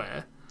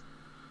somewhere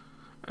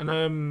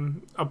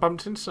and I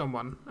bumped into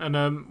someone,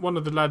 and one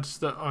of the lads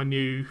that I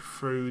knew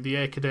through the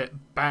Air Cadet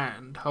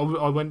band.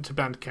 I went to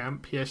band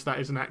camp. Yes, that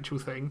is an actual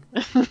thing.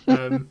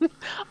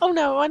 Oh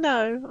no, I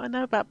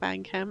know about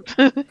band camp.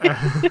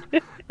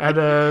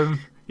 And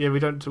yeah, we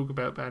don't talk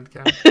about band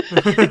camp.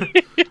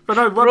 But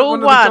no, Rule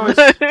one of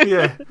the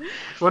guys,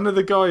 one of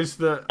the guys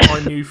that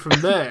I knew from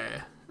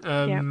there.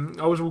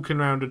 I was walking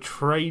around a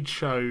trade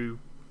show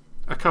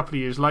a couple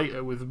of years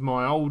later with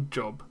my old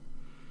job,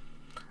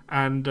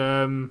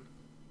 and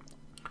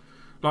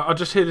like I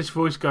just hear this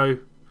voice go,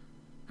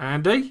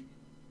 "Andy,"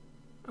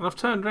 and I've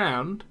turned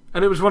round,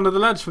 and it was one of the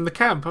lads from the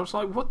camp. I was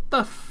like, "What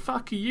the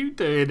fuck are you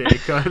doing here?"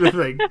 kind of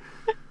thing.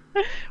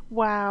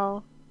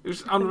 Wow. It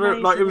was unreal.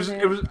 Amazing, like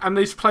it was, and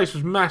this place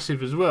was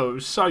massive as well. It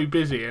was so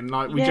busy, and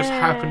like we just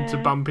happened to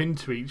bump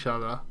into each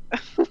other.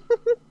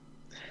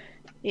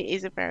 It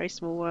is a very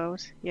small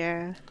world.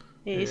 Yeah,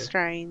 it is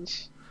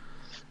strange.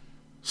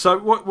 So,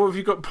 what have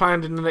you got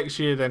planned in the next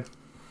year then?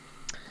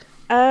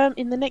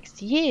 In the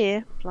next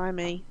year,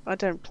 blimey, I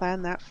don't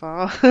plan that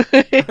far.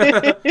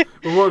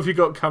 Well, what have you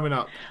got coming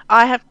up?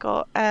 I have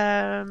got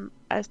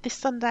as this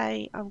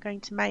Sunday I'm going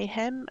to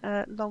Mayhem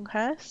at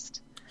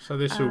Longhurst. So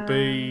this will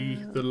be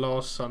the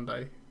last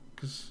Sunday,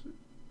 because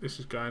this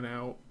is going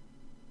out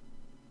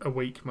a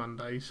week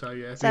Monday. So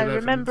yeah. So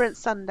Remembrance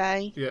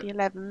Sunday, the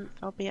 11th,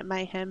 I'll be at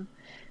Mayhem,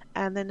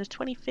 and then the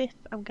 25th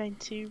I'm going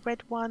to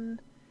Red One,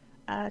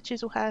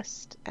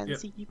 Chislehurst, and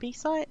CUB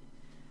site,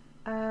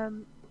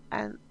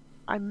 and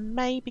I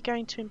may be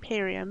going to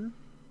Imperium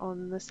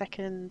on the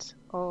 2nd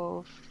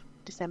of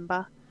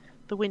December,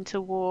 the Winter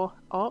War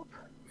op,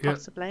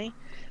 possibly,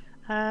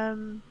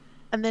 and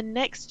then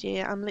next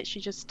year I'm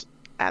literally just.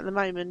 At the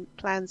moment,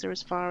 plans are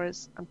as far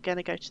as I'm going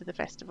to go to the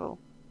festival,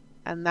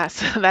 and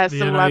that's all I've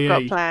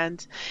got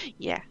planned.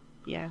 Yeah.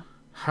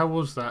 How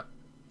was that?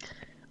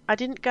 I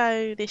didn't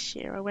go this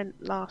year. I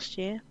went last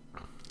year.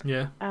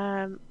 Yeah.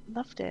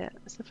 Loved it.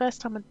 It's the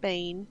first time I'd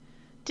been.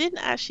 Didn't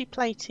actually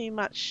play too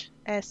much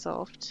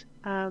airsoft,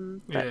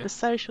 but the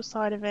social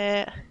side of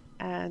it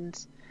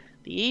and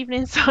the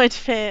evening side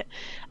of it.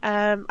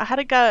 I had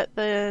a go at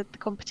the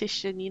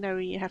competition. You know,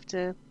 where you have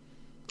to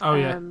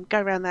go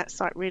around that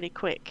site really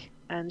quick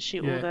and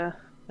shoot all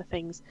the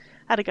things.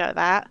 Had a go at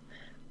that.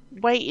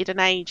 Waited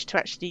an age to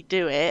actually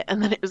do it,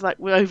 and then it was like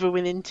we're over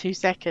within 2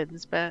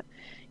 seconds. But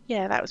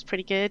yeah, that was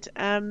pretty good.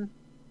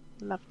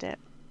 Loved it.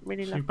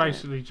 Really loved it. You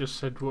basically just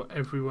said what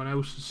everyone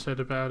else has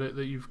said about it,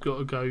 that you've got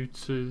to go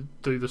to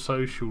do the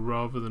social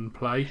rather than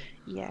play.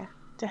 Yeah,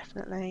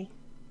 definitely.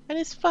 And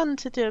it's fun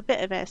to do a bit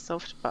of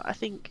airsoft, but I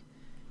think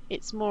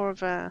it's more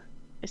of a.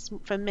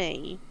 For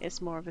me,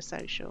 it's more of a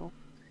social.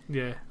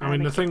 Yeah, I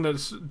mean, the thing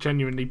that's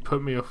genuinely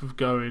put me off of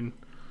going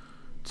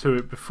to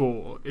it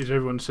before is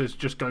everyone says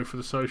just go for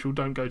the social,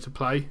 don't go to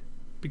play,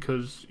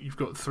 because you've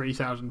got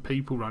 3,000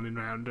 people running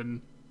around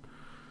and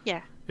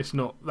it's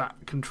not that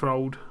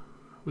controlled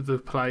with the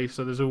play,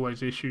 so there's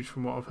always issues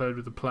from what I've heard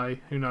with the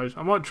play. Who knows?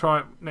 I might try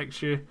it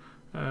next year.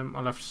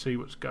 I'll have to see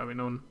what's going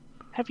on.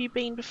 Have you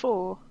been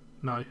before?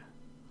 No.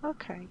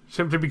 Okay.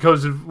 Simply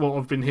because of what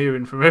I've been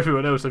hearing from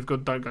everyone else, they've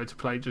gone, don't go to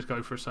play, just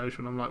go for a social.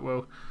 And I'm like,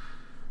 well,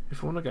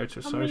 if I want to go to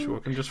a social, I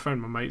can just phone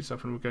my mates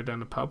up and we'll go down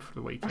the pub for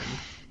the weekend.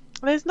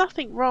 There's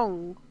nothing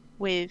wrong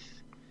with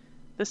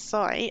the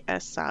site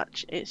as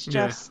such. It's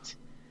just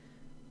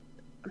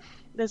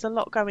there's a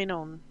lot going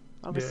on,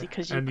 obviously,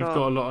 because you've got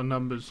a lot of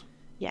numbers.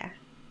 Yeah.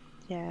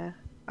 Yeah.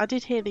 I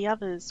did hear the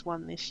others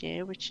won this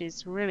year, which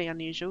is really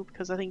unusual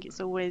because I think it's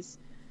always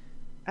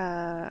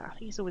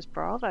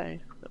Bravo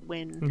that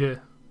win. Yeah.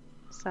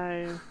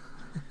 So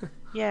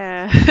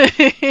yeah.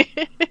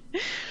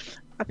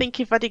 I think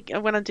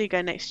when I do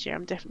go next year,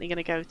 I'm definitely going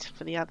to go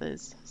for the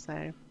others.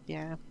 So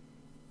yeah.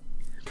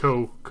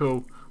 Cool.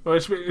 Well,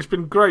 it's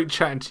been great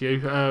chatting to you.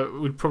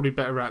 We'd probably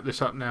better wrap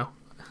this up now.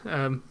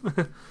 Yeah,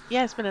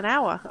 it's been an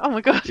hour. Oh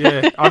my god.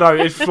 Yeah, I know,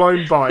 it's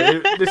flown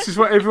by. This is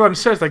what everyone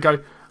says. They go,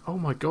 "Oh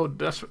my god,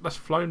 that's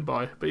flown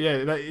by." But yeah,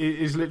 it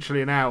is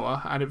literally an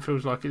hour, and it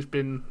feels like it's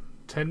been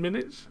 10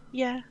 minutes.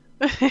 Yeah.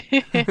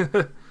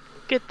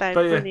 Good though,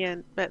 But yeah,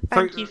 brilliant. But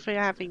thank you for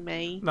having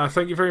me. No,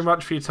 thank you very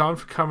much for your time,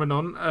 for coming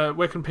on.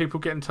 Where can people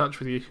get in touch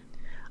with you?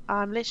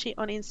 I'm literally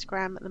on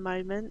Instagram at the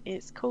moment.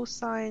 It's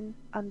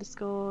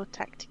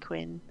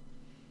Callsign_Tactiquinn.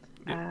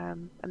 Yeah.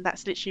 And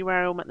that's literally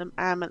where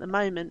I am at the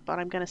moment, but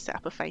I'm going to set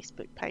up a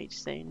Facebook page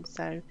soon,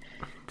 so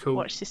Cool.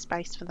 Watch this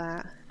space for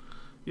that.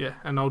 Yeah,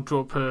 and I'll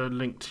drop a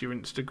link to your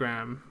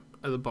Instagram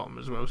at the bottom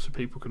as well, so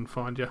people can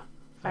find you.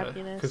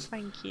 Fabulous,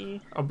 thank you.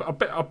 I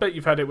bet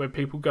you've had it where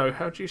people go,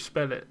 "How do you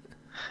spell it?"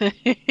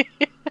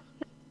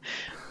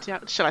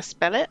 Shall I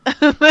spell it?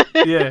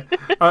 Yeah.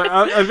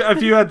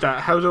 Have you had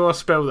that? How do I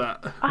spell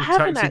that? I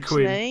haven't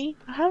actually,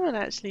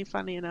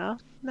 funny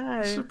enough.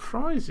 No.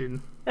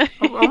 Surprising.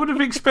 I would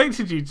have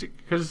expected you to,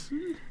 because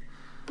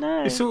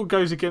no. it sort of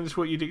goes against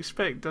what you'd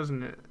expect,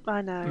 doesn't it?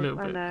 I know. A little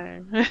bit.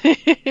 Know.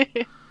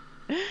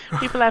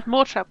 People have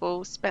more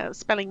trouble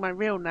spelling my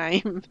real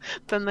name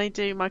than they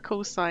do my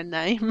call sign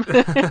name.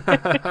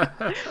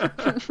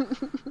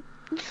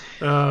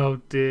 Oh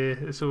dear,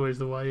 it's always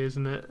the way,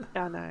 isn't it?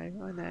 I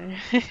know.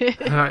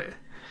 Right.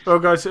 Well,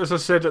 guys, as I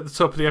said at the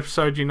top of the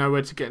episode, you know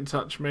where to get in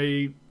touch with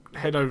me.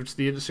 Head over to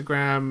the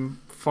Instagram,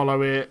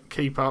 follow it,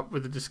 keep up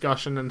with the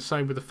discussion, and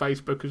same with the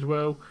Facebook as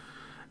well.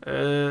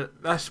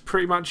 That's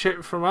pretty much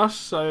it from us.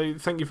 So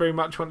thank you very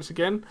much once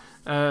again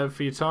for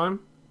your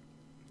time.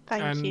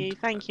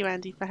 Thank you,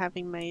 Andy, for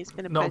having me. It's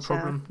been a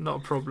pleasure.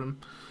 Not a problem.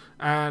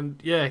 And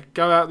yeah,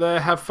 go out there,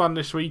 have fun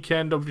this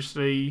weekend.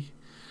 Obviously,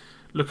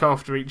 look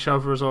after each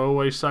other, as I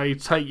always say.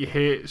 Take your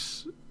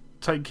hits,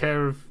 take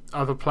care of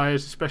other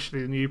players,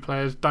 especially the new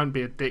players. Don't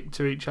be a dick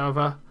to each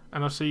other.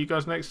 And I'll see you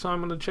guys next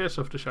time on the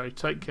Chairsofter Show.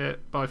 Take care.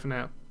 Bye for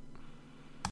now.